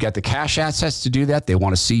 And if you got the cash assets to do that, they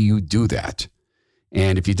want to see you do that.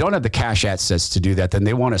 And if you don't have the cash assets to do that, then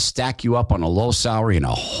they want to stack you up on a low salary and a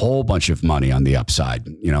whole bunch of money on the upside,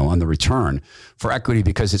 on the return for equity,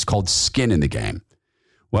 because it's called skin in the game.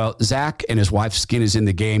 Well, Zach and his wife's skin is in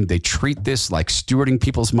the game. They treat this like stewarding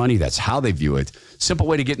people's money. That's how they view it. Simple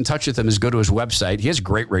way to get in touch with him is go to his website. He has a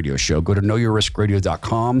great radio show. Go to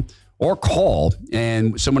knowyourriskradio.com or call,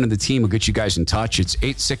 and someone in the team will get you guys in touch. It's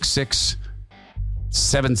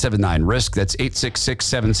 866-779-RISK. That's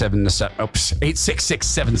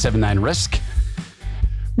 866-779-RISK.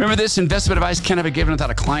 Remember this, investment advice cannot be given without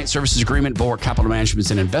a client services agreement. Bulwark Capital Management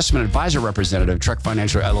is an investment advisor representative, Trek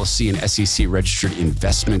Financial LLC, and SEC registered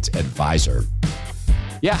investment advisor.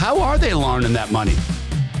 Yeah, how are they laundering that money?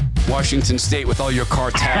 Washington State with all your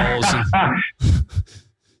cartels.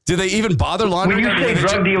 Do they even bother laundering? When you say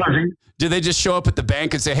drug dealers, do they just show up at the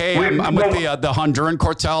bank and say, hey, I'm with the Honduran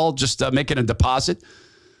cartel, just making a deposit?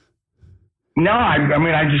 No,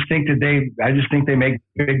 I just think they make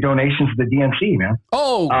big donations to the DNC, man.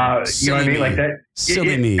 Oh, you know what I mean? Like that.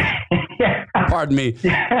 Silly me. Yeah. Pardon me.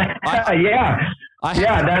 That's how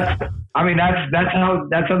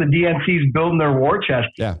the DNC's building their war chest.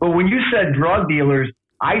 Yeah. But when you said drug dealers,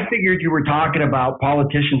 I figured you were talking about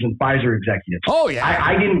politicians and Pfizer executives. Oh yeah.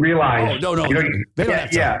 I didn't realize. Oh no. They don't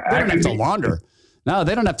have to launder. No,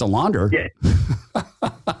 they don't have to launder. Yeah.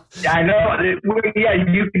 I know. Yeah,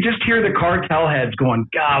 you can just hear the cartel heads going,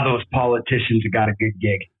 God, those politicians have got a good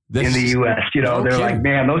gig in the U.S. They're like,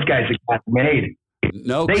 man, those guys have got made.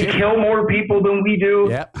 They kill more people than we do.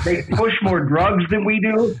 Yep. They push more drugs than we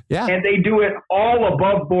do. Yeah. And they do it all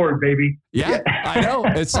above board, baby. Yeah, I know.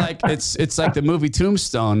 It's like the movie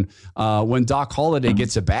Tombstone when Doc Holliday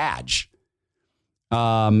gets a badge.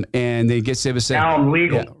 And they get to say, now I'm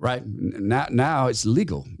legal. Yeah, right. Now it's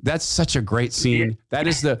legal. That's such a great scene. Yeah. That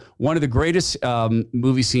is one of the greatest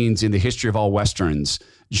movie scenes in the history of all Westerns.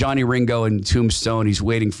 Johnny Ringo in Tombstone. He's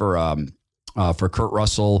waiting for Kurt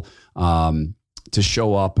Russell to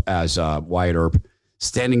show up as Wyatt Earp,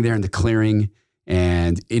 standing there in the clearing,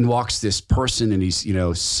 and in walks this person, and he's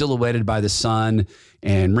silhouetted by the sun.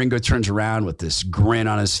 And Ringo turns around with this grin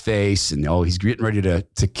on his face, and he's getting ready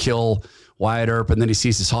to kill Wyatt Earp, and then he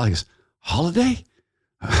sees this Holiday. He goes, Holiday?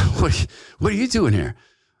 What are you doing here?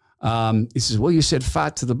 He says, well, you said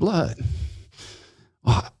fight to the blood.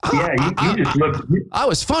 You just look. I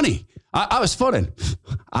was funny. I was funny.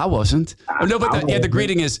 I wasn't. No, but the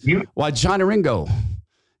greeting is, why, Johnny Ringo,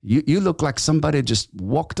 you look like somebody just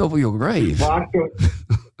walked over your grave. That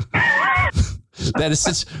is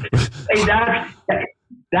such. Hey,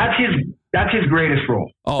 that's his greatest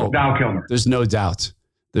role. Oh, Val Kilmer. There's no doubt.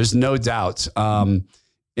 There's no doubt. And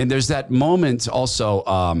there's that moment also,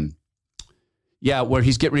 where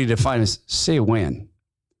he's getting ready to find us. Say when.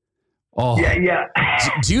 Oh, yeah.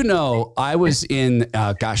 Do you know, I was in,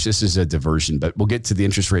 this is a diversion, but we'll get to the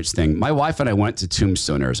interest rates thing. My wife and I went to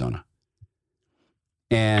Tombstone, Arizona.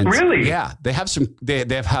 And really? Yeah, they have they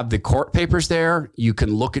have the court papers there. You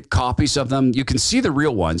can look at copies of them. You can see the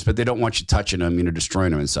real ones, but they don't want you touching them,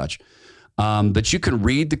 destroying them and such. But you can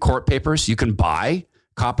read the court papers. You can buy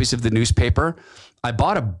copies of the newspaper. I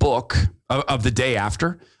bought a book of the day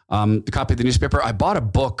after. the copy of the newspaper. I bought a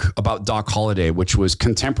book about Doc Holliday, which was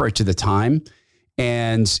contemporary to the time.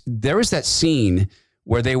 And there was that scene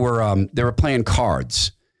where they were playing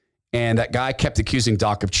cards, and that guy kept accusing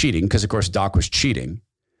Doc of cheating because, of course, Doc was cheating.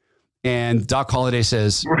 And Doc Holliday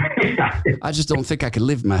says, I just don't think I can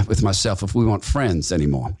live with myself if we want friends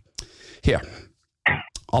anymore. Here,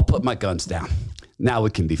 I'll put my guns down. Now we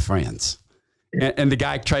can be friends. And the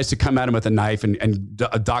guy tries to come at him with a knife, and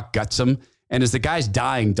Doc guts him. And as the guy's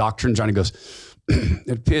dying, Doc turns around and goes,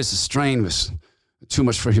 it appears the strain was too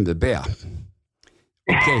much for him to bear.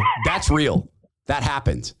 Okay, that's real. That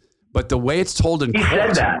happened. But the way it's told in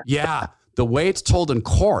court, the way it's told in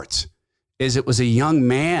court is it was a young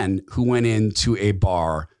man who went into a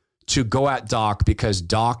bar to go at Doc because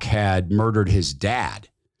Doc had murdered his dad.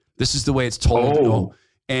 This is the way it's told. Oh.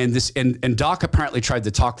 And Doc apparently tried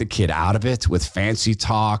to talk the kid out of it with fancy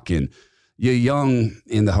talk and you're young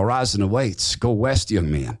and the horizon awaits. Go west, young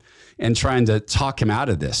man. And trying to talk him out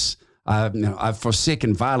of this. I've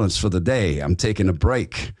forsaken violence for the day. I'm taking a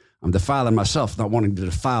break. I'm defiling myself, not wanting to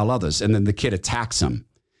defile others. And then the kid attacks him.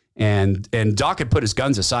 And Doc had put his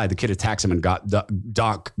guns aside. The kid attacks him and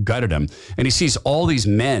Doc gutted him. And he sees all these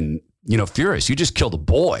men, furious. You just killed a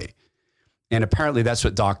boy. And apparently that's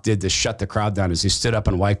what Doc did to shut the crowd down as he stood up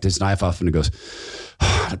and wiped his knife off and he goes,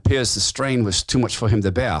 it appears the strain was too much for him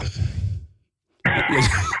to bear.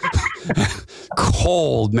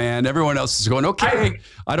 Cold, man. Everyone else is going, okay,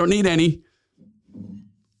 I don't need any.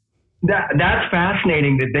 That's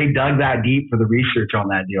fascinating that they dug that deep for the research on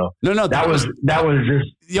that deal. No, that was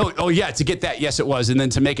just. Oh yeah, to get that, yes, it was, and then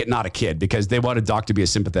to make it not a kid because they wanted Doc to be a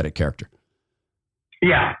sympathetic character.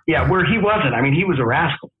 Yeah, where he wasn't. I mean, he was a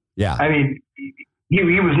rascal. Yeah, I mean, he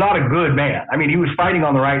was not a good man. I mean, he was fighting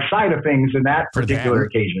on the right side of things in that particular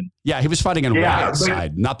occasion. Yeah, he was fighting on the right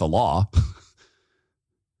side, not the law.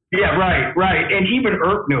 Yeah, right. And even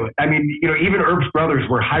Earp knew it. I mean, even Earp's brothers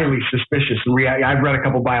were highly suspicious. And I've read a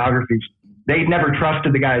couple biographies. They never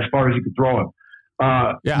trusted the guy as far as you could throw him.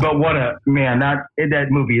 But what a man, that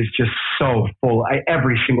movie is just so full.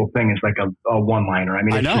 Every single thing is like a one-liner. I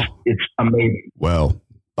mean, it's amazing. Well,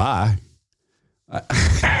 bye.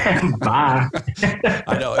 Bye.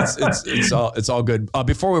 I know it's all good.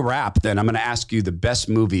 Before we wrap, then I'm going to ask you the best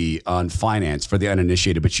movie on finance for the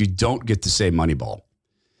uninitiated, but you don't get to say Moneyball.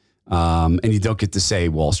 And you don't get to say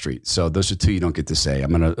Wall Street. So those are two you don't get to say.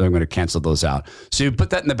 I'm gonna cancel those out. So you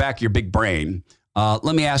put that in the back of your big brain.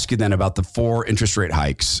 Let me ask you then about the 4 interest rate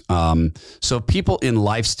hikes. So people in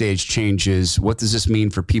life stage changes, what does this mean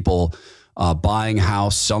for people buying a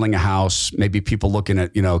house, selling a house, maybe people looking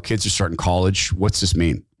at, kids are starting college? What's this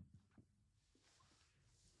mean?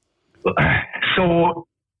 So,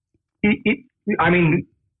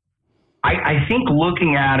 I think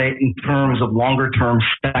looking at it in terms of longer term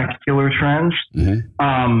secular trends,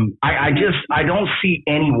 I don't see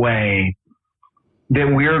any way that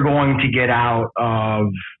we're going to get out of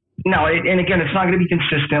and again, it's not going to be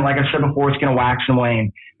consistent. Like I said before, it's going to wax and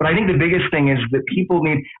wane. But I think the biggest thing is that people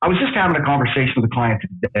need. I was just having a conversation with a client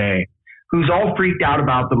today who's all freaked out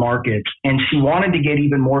about the markets, and she wanted to get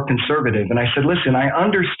even more conservative. And I said, listen, I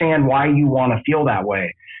understand why you want to feel that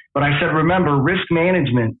way, but I said, remember, risk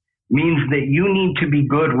management means that you need to be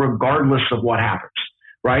good regardless of what happens,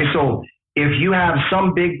 right? So if you have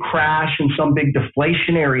some big crash and some big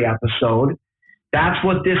deflationary episode, that's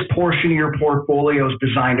what this portion of your portfolio is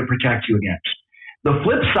designed to protect you against. The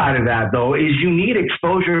flip side of that, though, is you need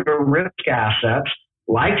exposure to risk assets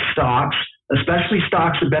like stocks, especially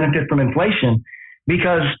stocks that benefit from inflation,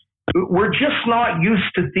 because we're just not used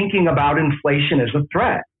to thinking about inflation as a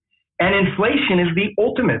threat. And inflation is the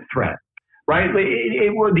ultimate threat. Right?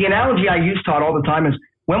 The analogy I use, Todd, all the time is,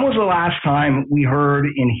 when was the last time we heard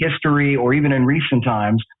in history or even in recent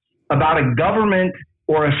times about a government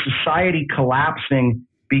or a society collapsing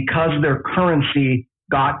because their currency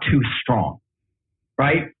got too strong?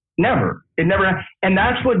 Right? Never. It never. And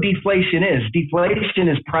that's what deflation is. Deflation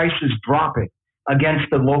is prices dropping against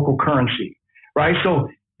the local currency. Right? So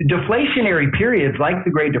deflationary periods like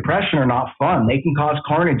the Great Depression are not fun. They can cause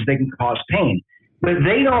carnage. They can cause pain. But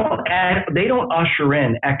they don't usher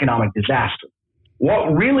in economic disaster.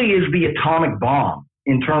 What really is the atomic bomb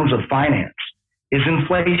in terms of finance is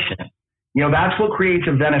inflation. That's what creates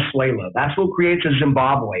a Venezuela. That's what creates a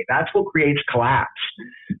Zimbabwe. That's what creates collapse.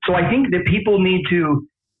 So I think that people need to,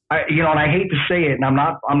 and I hate to say it, and I'm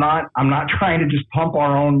not trying to just pump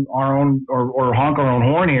our own or honk our own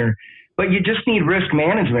horn here, but you just need risk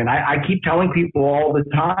management. I keep telling people all the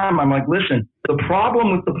time, I'm like, listen, the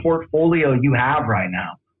problem with the portfolio you have right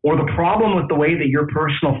now, or the problem with the way that your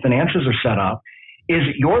personal finances are set up, is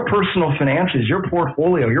your personal finances, your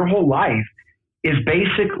portfolio, your whole life is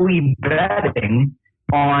basically betting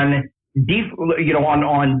on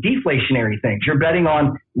on deflationary things. You're betting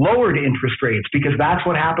on lowered interest rates because that's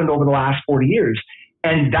what happened over the last 40 years.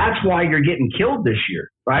 And that's why you're getting killed this year,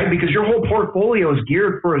 right? Because your whole portfolio is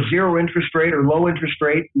geared for a zero interest rate or low interest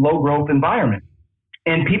rate, low growth environment.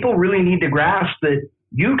 And people really need to grasp that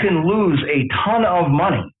you can lose a ton of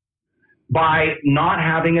money by not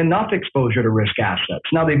having enough exposure to risk assets.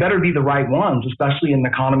 Now, they better be the right ones, especially in an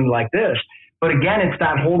economy like this. But again, it's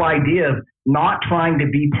that whole idea of not trying to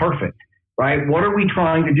be perfect, right? What are we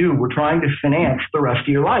trying to do? We're trying to finance the rest of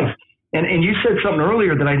your life. And you said something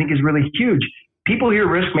earlier that I think is really huge. People hear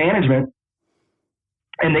risk management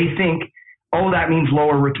and they think, oh, that means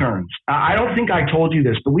lower returns. I don't think I told you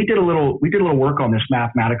this, but we did a little work on this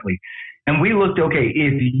mathematically. And we looked, okay,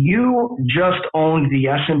 if you just owned the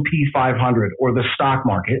S&P 500 or the stock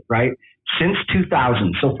market, right, since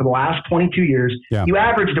 2000, so for the last 22 years, you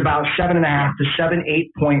averaged about 7.5 to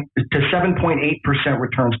 7.8%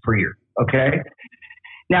 returns per year, okay?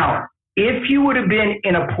 Now, if you would have been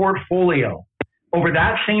in a portfolio over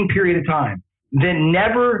that same period of time that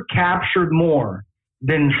never captured more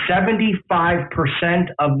than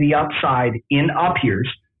 75% of the upside in up years,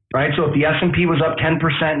 right? So if the S&P was up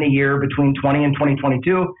 10% in a year between 20 and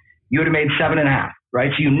 2022, you would have made 7.5,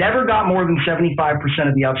 right? So you never got more than 75%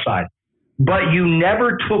 of the upside, but you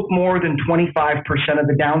never took more than 25% of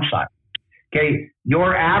the downside. Okay.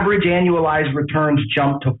 Your average annualized returns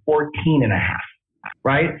jumped to 14.5,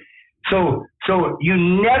 right? So you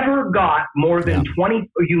never got more than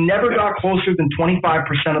you never got closer than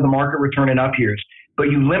 25% of the market return in up years, but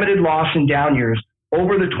you limited loss in down years.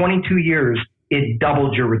 Over the 22 years, it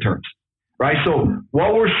doubled your returns, right? So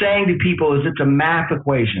what we're saying to people is it's a math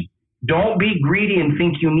equation. Don't be greedy and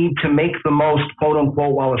think you need to make the most, quote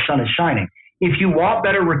unquote, while the sun is shining. If you want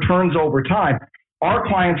better returns over time, our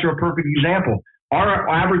clients are a perfect example. Our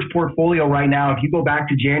average portfolio right now, if you go back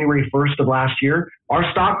to January 1st of last year, our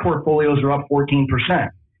stock portfolios are up 14%.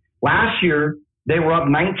 Last year, they were up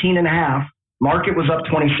 19.5. Market was up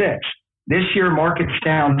 26. This year, market's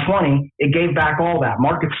down 20. It gave back all that.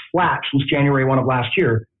 Market's flat since January 1 of last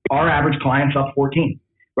year. Our average client's up 14,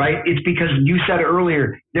 right? It's because you said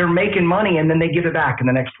earlier, they're making money and then they give it back in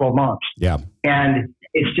the next 12 months. Yeah. And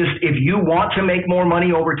it's just, if you want to make more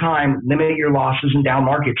money over time, limit your losses in down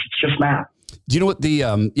markets. It's just math. Do you know what the,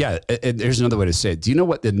 there's another way to say it. Do you know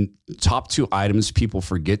what the top two items people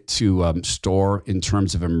forget to store in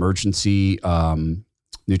terms of emergency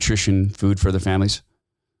nutrition food for their families?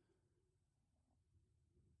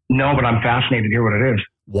 No, but I'm fascinated to hear what it is.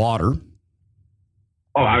 Water.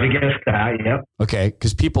 Oh, I would have guessed that, yep. Okay,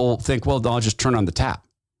 because people think, well, I'll just turn on the tap.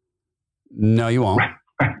 No, you won't.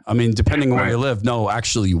 I mean, depending on where you live, no,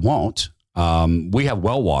 actually you won't. We have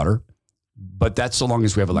well water, but that's so long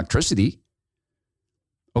as we have electricity.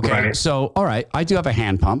 Okay, so, all right, I do have a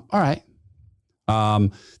hand pump. All right.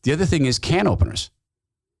 The other thing is can openers.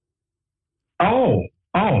 Oh.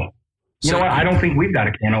 You know what? I don't think we've got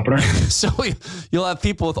a can opener. So you'll have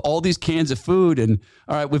people with all these cans of food and,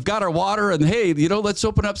 all right, we've got our water and, hey, let's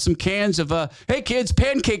open up some cans of, hey, kids,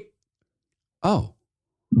 pancake. Oh.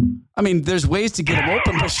 I mean, there's ways to get them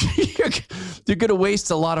open, but you're going to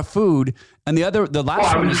waste a lot of food. And the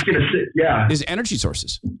last one is energy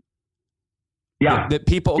sources. Yeah. That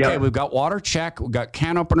people, okay, we've got water, check. We've got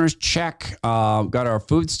can openers, check. Got our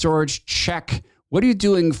food storage, check. What are you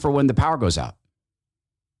doing for when the power goes out?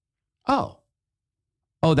 Oh,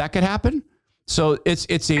 that could happen. So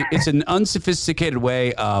it's an unsophisticated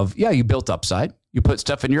way of, you built upside. You put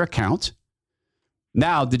stuff in your account.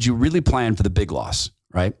 Now, did you really plan for the big loss,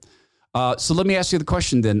 right? So let me ask you the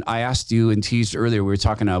question then. I asked you and teased earlier, we were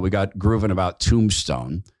talking, we got grooving about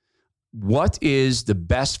Tombstone. What is the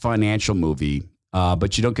best financial movie,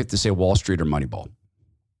 but you don't get to say Wall Street or Moneyball?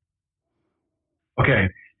 Okay.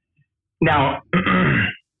 Now,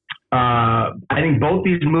 I think both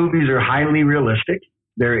these movies are highly realistic.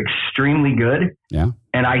 They're extremely good. Yeah.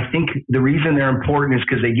 And I think the reason they're important is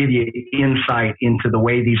because they give you insight into the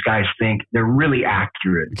way these guys think. They're really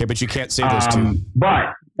accurate. Okay, but you can't say those two.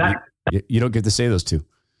 But you don't get to say those two.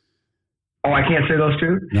 Oh, I can't say those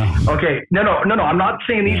two? No. Okay. No. I'm not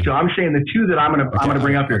saying these two. I'm saying the two that I'm gonna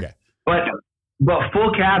bring up here. Okay. But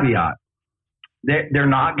full caveat, they're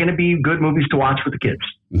not going to be good movies to watch with the kids.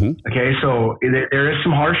 Mm-hmm. Okay, so there is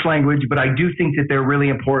some harsh language, but I do think that they're really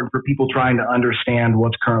important for people trying to understand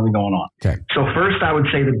what's currently going on. Okay. So first, I would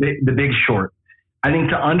say the Big Short. I think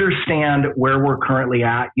to understand where we're currently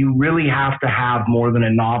at, you really have to have more than a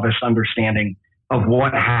novice understanding of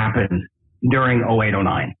what happened during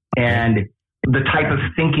 08-09 and the type of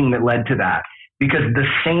thinking that led to that, because the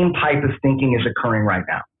same type of thinking is occurring right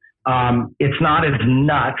now. It's not as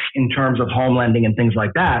nuts in terms of home lending and things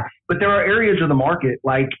like that. But there are areas of the market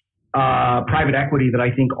like private equity that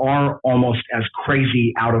I think are almost as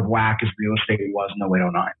crazy out of whack as real estate was in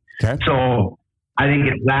 0809. Okay. So I think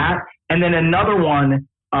it's that. And then another one,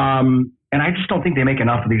 and I just don't think they make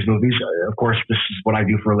enough of these movies. Of course, this is what I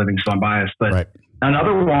do for a living, so I'm biased. But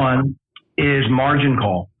another one is Margin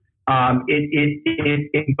Call.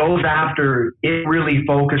 It goes after, it really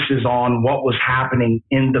focuses on what was happening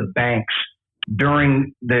in the banks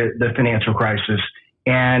during the financial crisis.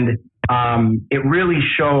 And it really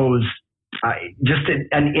shows just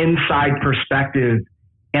an inside perspective.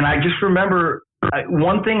 And I just remember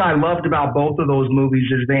one thing I loved about both of those movies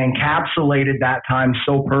is they encapsulated that time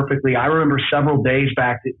so perfectly. I remember several days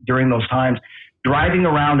back during those times driving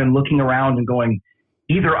around and looking around and going,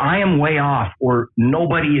 either I am way off or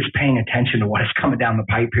nobody is paying attention to what is coming down the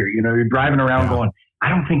pipe here. You know, you're driving around going, I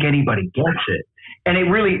don't think anybody gets it. And they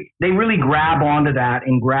really grab onto that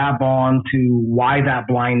and grab on to why that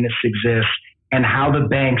blindness exists and how the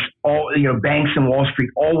banks and Wall Street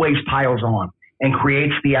always piles on and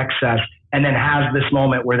creates the excess and then has this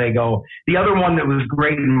moment where they go. The other one that was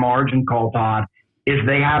great in Margin Call, Todd, is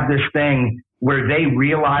they have this thing where they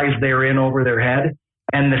realize they're in over their head.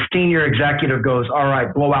 And the senior executive goes, all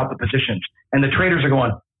right, blow out the positions. And the traders are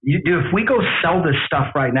going, dude, if we go sell this stuff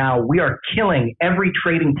right now, we are killing every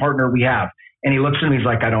trading partner we have. And he looks at me, he's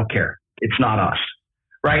like, I don't care. It's not us.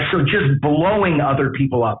 Right? So just blowing other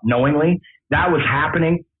people up knowingly, that was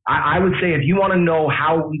happening. I would say if you want to know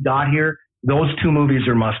how we got here, those two movies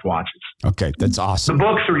are must watches. Okay, that's awesome. The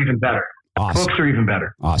books are even better. Awesome. Books are even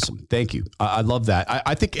better. Awesome. Thank you. I love that.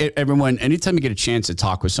 I think everyone, anytime you get a chance to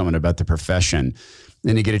talk with someone about the profession,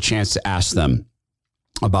 then you get a chance to ask them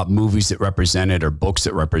about movies that represent it or books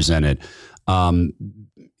that represent it.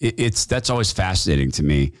 That's always fascinating to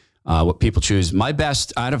me. What people choose. My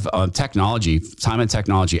best out of technology, time and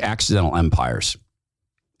technology, Accidental Empires.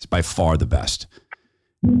 It's by far the best.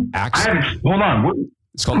 Hold on.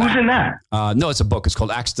 It's called Who's in that? No, it's a book. It's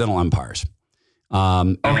called Accidental Empires.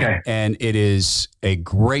 Okay. And it is a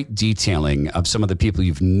great detailing of some of the people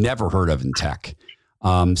you've never heard of in tech.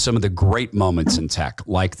 Some of the great moments in tech,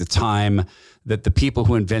 like the time that the people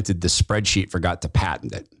who invented the spreadsheet forgot to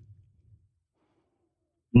patent it.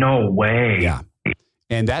 No way. Yeah.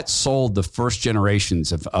 And that sold the first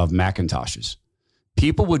generations of Macintoshes.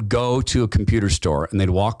 People would go to a computer store and they'd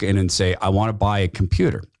walk in and say, I want to buy a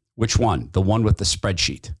computer. Which one? The one with the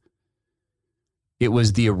spreadsheet. It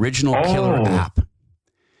was the original killer app.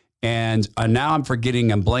 And now I'm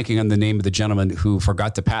blanking on the name of the gentleman who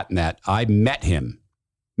forgot to patent that. I met him,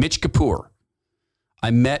 Mitch Kapoor.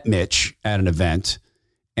 I met Mitch at an event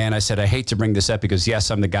and I said, I hate to bring this up because yes,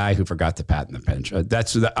 I'm the guy who forgot to patent the pinch.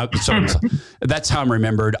 That's how I'm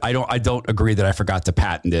remembered. I don't agree that I forgot to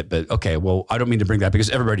patent it, but okay, well, I don't mean to bring that because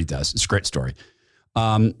everybody does. It's a great story.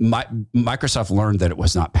 Microsoft learned that it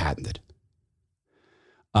was not patented.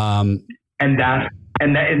 And that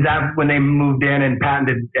when they moved in and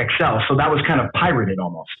patented Excel. So that was kind of pirated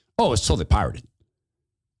almost. Oh, it's totally pirated.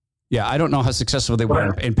 Yeah, I don't know how successful they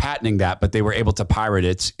were in patenting that, but they were able to pirate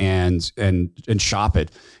it and shop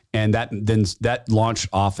it. And that launched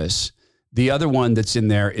Office. The other one that's in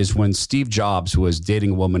there is when Steve Jobs was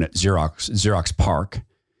dating a woman at Xerox PARC,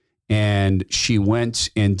 and she went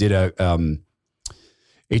and did a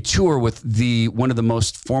tour with one of the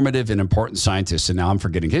most formative and important scientists, and now I'm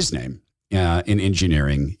forgetting his name, in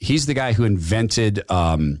engineering. He's the guy who invented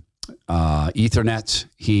Ethernet.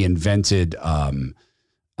 He invented,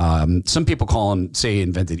 some people say he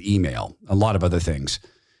invented email, a lot of other things.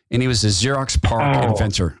 And he was a Xerox PARC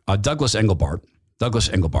inventor, Douglas Engelbart.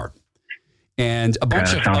 And a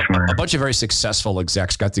bunch of very successful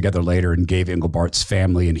execs got together later and gave Engelbart's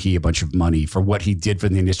family and he a bunch of money for what he did for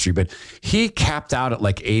the industry. But he capped out at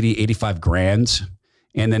like 85 grand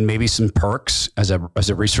and then maybe some perks as a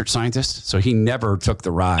research scientist. So he never took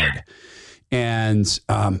the ride. And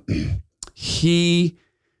he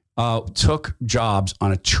took Jobs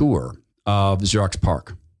on a tour of Xerox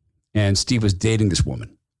PARC. And Steve was dating this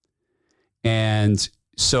woman. And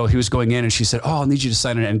so he was going in and she said, oh, I'll need you to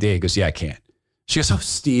sign an NDA. He goes, yeah, I can't. She goes, oh,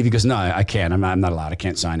 Steve. He goes, no, I can't. I'm not allowed. I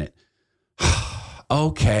can't sign it.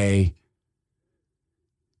 Okay.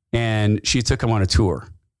 And she took him on a tour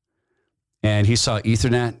and he saw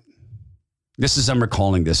Ethernet. I'm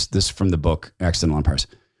recalling this from the book, Accidental Empires,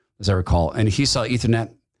 as I recall. And he saw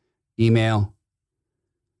Ethernet, email.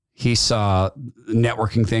 He saw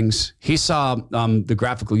networking things. He saw the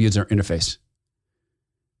graphical user interface.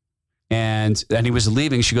 And then he was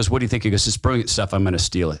leaving. She goes, what do you think? He goes, this is brilliant stuff. I'm going to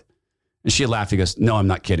steal it. And she laughed. He goes, no, I'm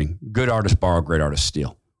not kidding. Good artists borrow, great artists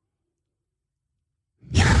steal.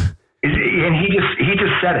 he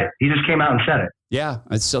just said it. He just came out and said it. Yeah,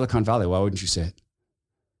 it's Silicon Valley. Why wouldn't you say it?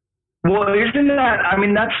 Well, isn't that? I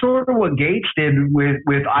mean, that's sort of what Gates did with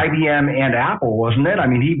IBM and Apple, wasn't it? I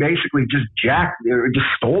mean, he basically just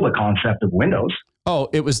stole the concept of Windows. Oh,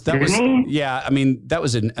 yeah. I mean, that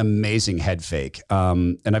was an amazing head fake.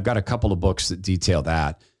 And I've got a couple of books that detail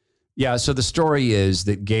that. Yeah. So the story is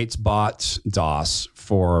that Gates bought DOS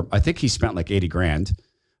for, I think he spent like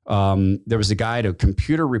 $80,000. There was a guy at a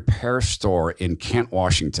computer repair store in Kent,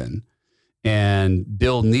 Washington, and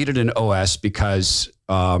Bill needed an OS because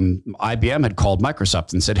IBM had called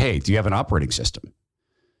Microsoft and said, "Hey, do you have an operating system?"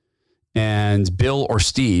 And Bill or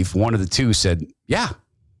Steve, one of the two, said, "Yeah."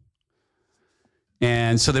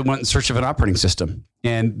 And so they went in search of an operating system.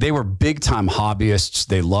 And they were big time hobbyists.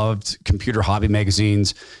 They loved computer hobby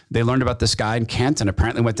magazines. They learned about this guy in Kent and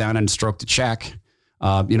apparently went down and stroked a check.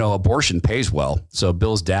 Abortion pays well. So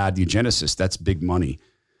Bill's dad, eugenicist, that's big money.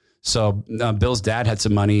 So Bill's dad had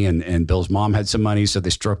some money and Bill's mom had some money. So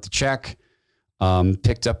they stroked the check,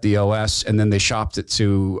 picked up the OS, and then they shopped it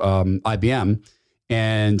to IBM.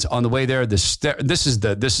 And on the way there, this is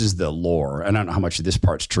the lore. I don't know how much of this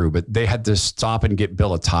part's true, but they had to stop and get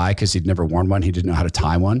Bill a tie because he'd never worn one. He didn't know how to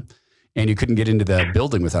tie one, and you couldn't get into the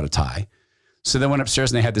building without a tie. So they went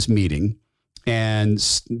upstairs and they had this meeting, and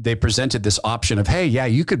they presented this option of, "Hey, yeah,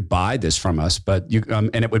 you could buy this from us, but you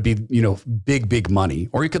and it would be big money,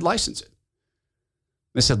 or you could license it."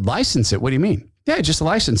 They said, "License it? What do you mean?" "Yeah, just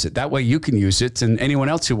license it. That way you can use it, and anyone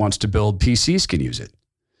else who wants to build PCs can use it."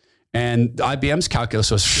 And IBM's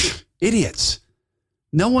calculus was, idiots.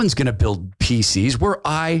 No one's going to build PCs. We're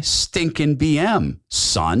IBM,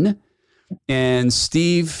 son. And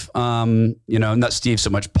Steve, not Steve so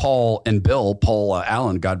much, Paul and Bill, Paul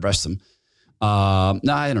Allen, God rest him. I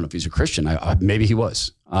don't know if he's a Christian. Maybe he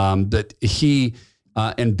was. But he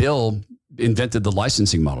and Bill invented the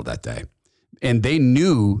licensing model that day. And they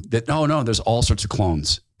knew that, no, there's all sorts of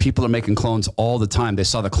clones. People are making clones all the time. They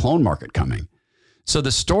saw the clone market coming. So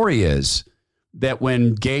the story is that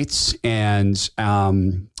when Gates and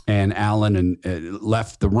Allen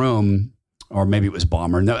left the room, or maybe it was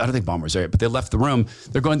Ballmer. No, I don't think Ballmer was there, but they left the room.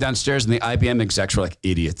 They're going downstairs, and the IBM execs were like,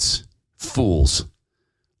 "Idiots, fools.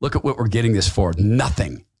 Look at what we're getting this for.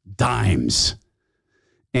 Nothing. Dimes."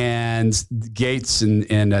 And Gates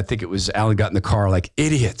and I think it was Allen got in the car like,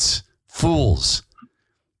 "Idiots, fools.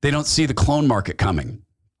 They don't see the clone market coming."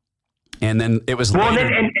 And then it was that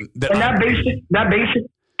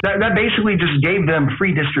basically just gave them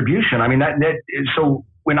free distribution. I mean, so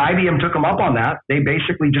when IBM took them up on that, they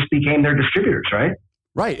basically just became their distributors, right?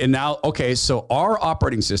 Right. And now, okay, so our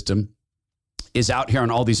operating system is out here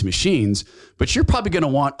on all these machines, but you're probably going to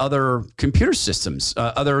want other computer systems,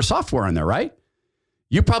 other software in there, right?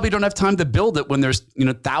 You probably don't have time to build it when there's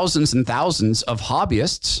thousands and thousands of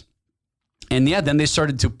hobbyists. And then they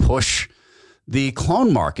started to push the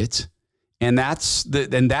clone market. And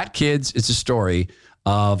that, kids, it's a story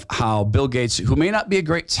of how Bill Gates, who may not be a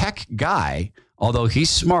great tech guy, although he's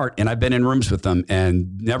smart, and I've been in rooms with him,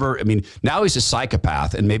 and now he's a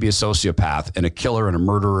psychopath and maybe a sociopath and a killer and a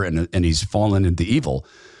murderer, and he's fallen into evil.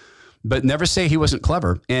 But never say he wasn't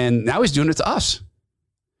clever. And now he's doing it to us.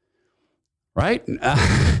 Right?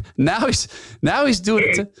 Now he's doing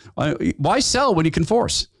it to, why sell when you can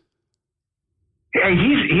force? Hey,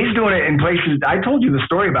 he's doing it in places. I told you the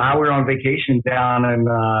story about how we were on vacation down in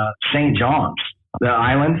St. John's, the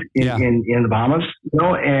island in the Bahamas,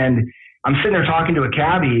 and I'm sitting there talking to a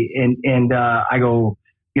cabbie, and I go,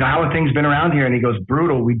 how have things been around here? And he goes,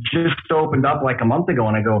 "Brutal. We just opened up like a month ago."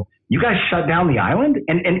 And I go, "You guys shut down the island?"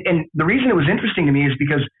 And the reason it was interesting to me is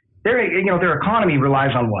because their economy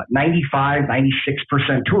relies on what, 95,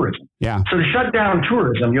 96% tourism. Yeah. So to shut down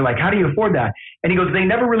tourism, you're like, how do you afford that? And he goes, "They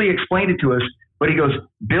never really explained it to us." But he goes,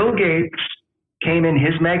 "Bill Gates came in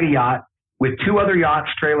his mega yacht with 2 other yachts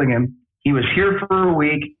trailing him. He was here for a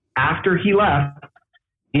week. After he left,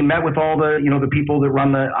 he met with all the, the people that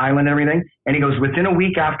run the island and everything. And he goes, within a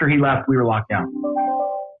week after he left, we were locked down."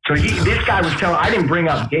 So this guy was telling, I didn't bring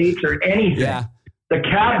up Gates or anything. Yeah. The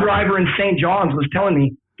cab driver in St. John's was telling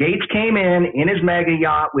me Gates came in his mega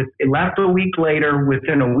yacht, left a week later.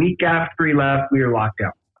 Within a week after he left, we were locked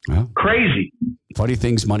down. Well, crazy. Funny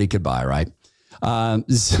things money could buy, right?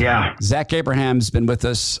 Zach Abraham's been with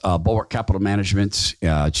us, Bulwark Capital Management,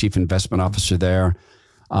 Chief Investment Officer there.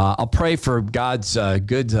 I'll pray for God's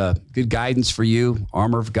good guidance for you,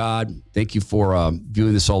 armor of God. Thank you for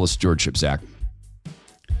viewing this all as stewardship, Zach.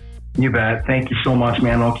 You bet. Thank you so much,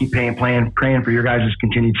 man. I'll keep praying for your guys'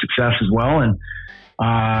 continued success as well,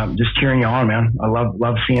 and just cheering you on, man. I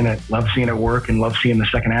love seeing it. Love seeing it work, and love seeing the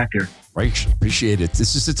second act here. Right. Appreciate it.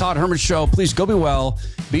 This is the Todd Herman Show. Please go be well,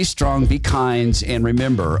 be strong, be kind. And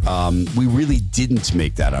remember, we really didn't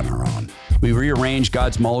make that on our own. We rearranged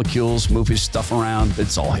God's molecules, move his stuff around.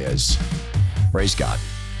 It's all his. Praise God.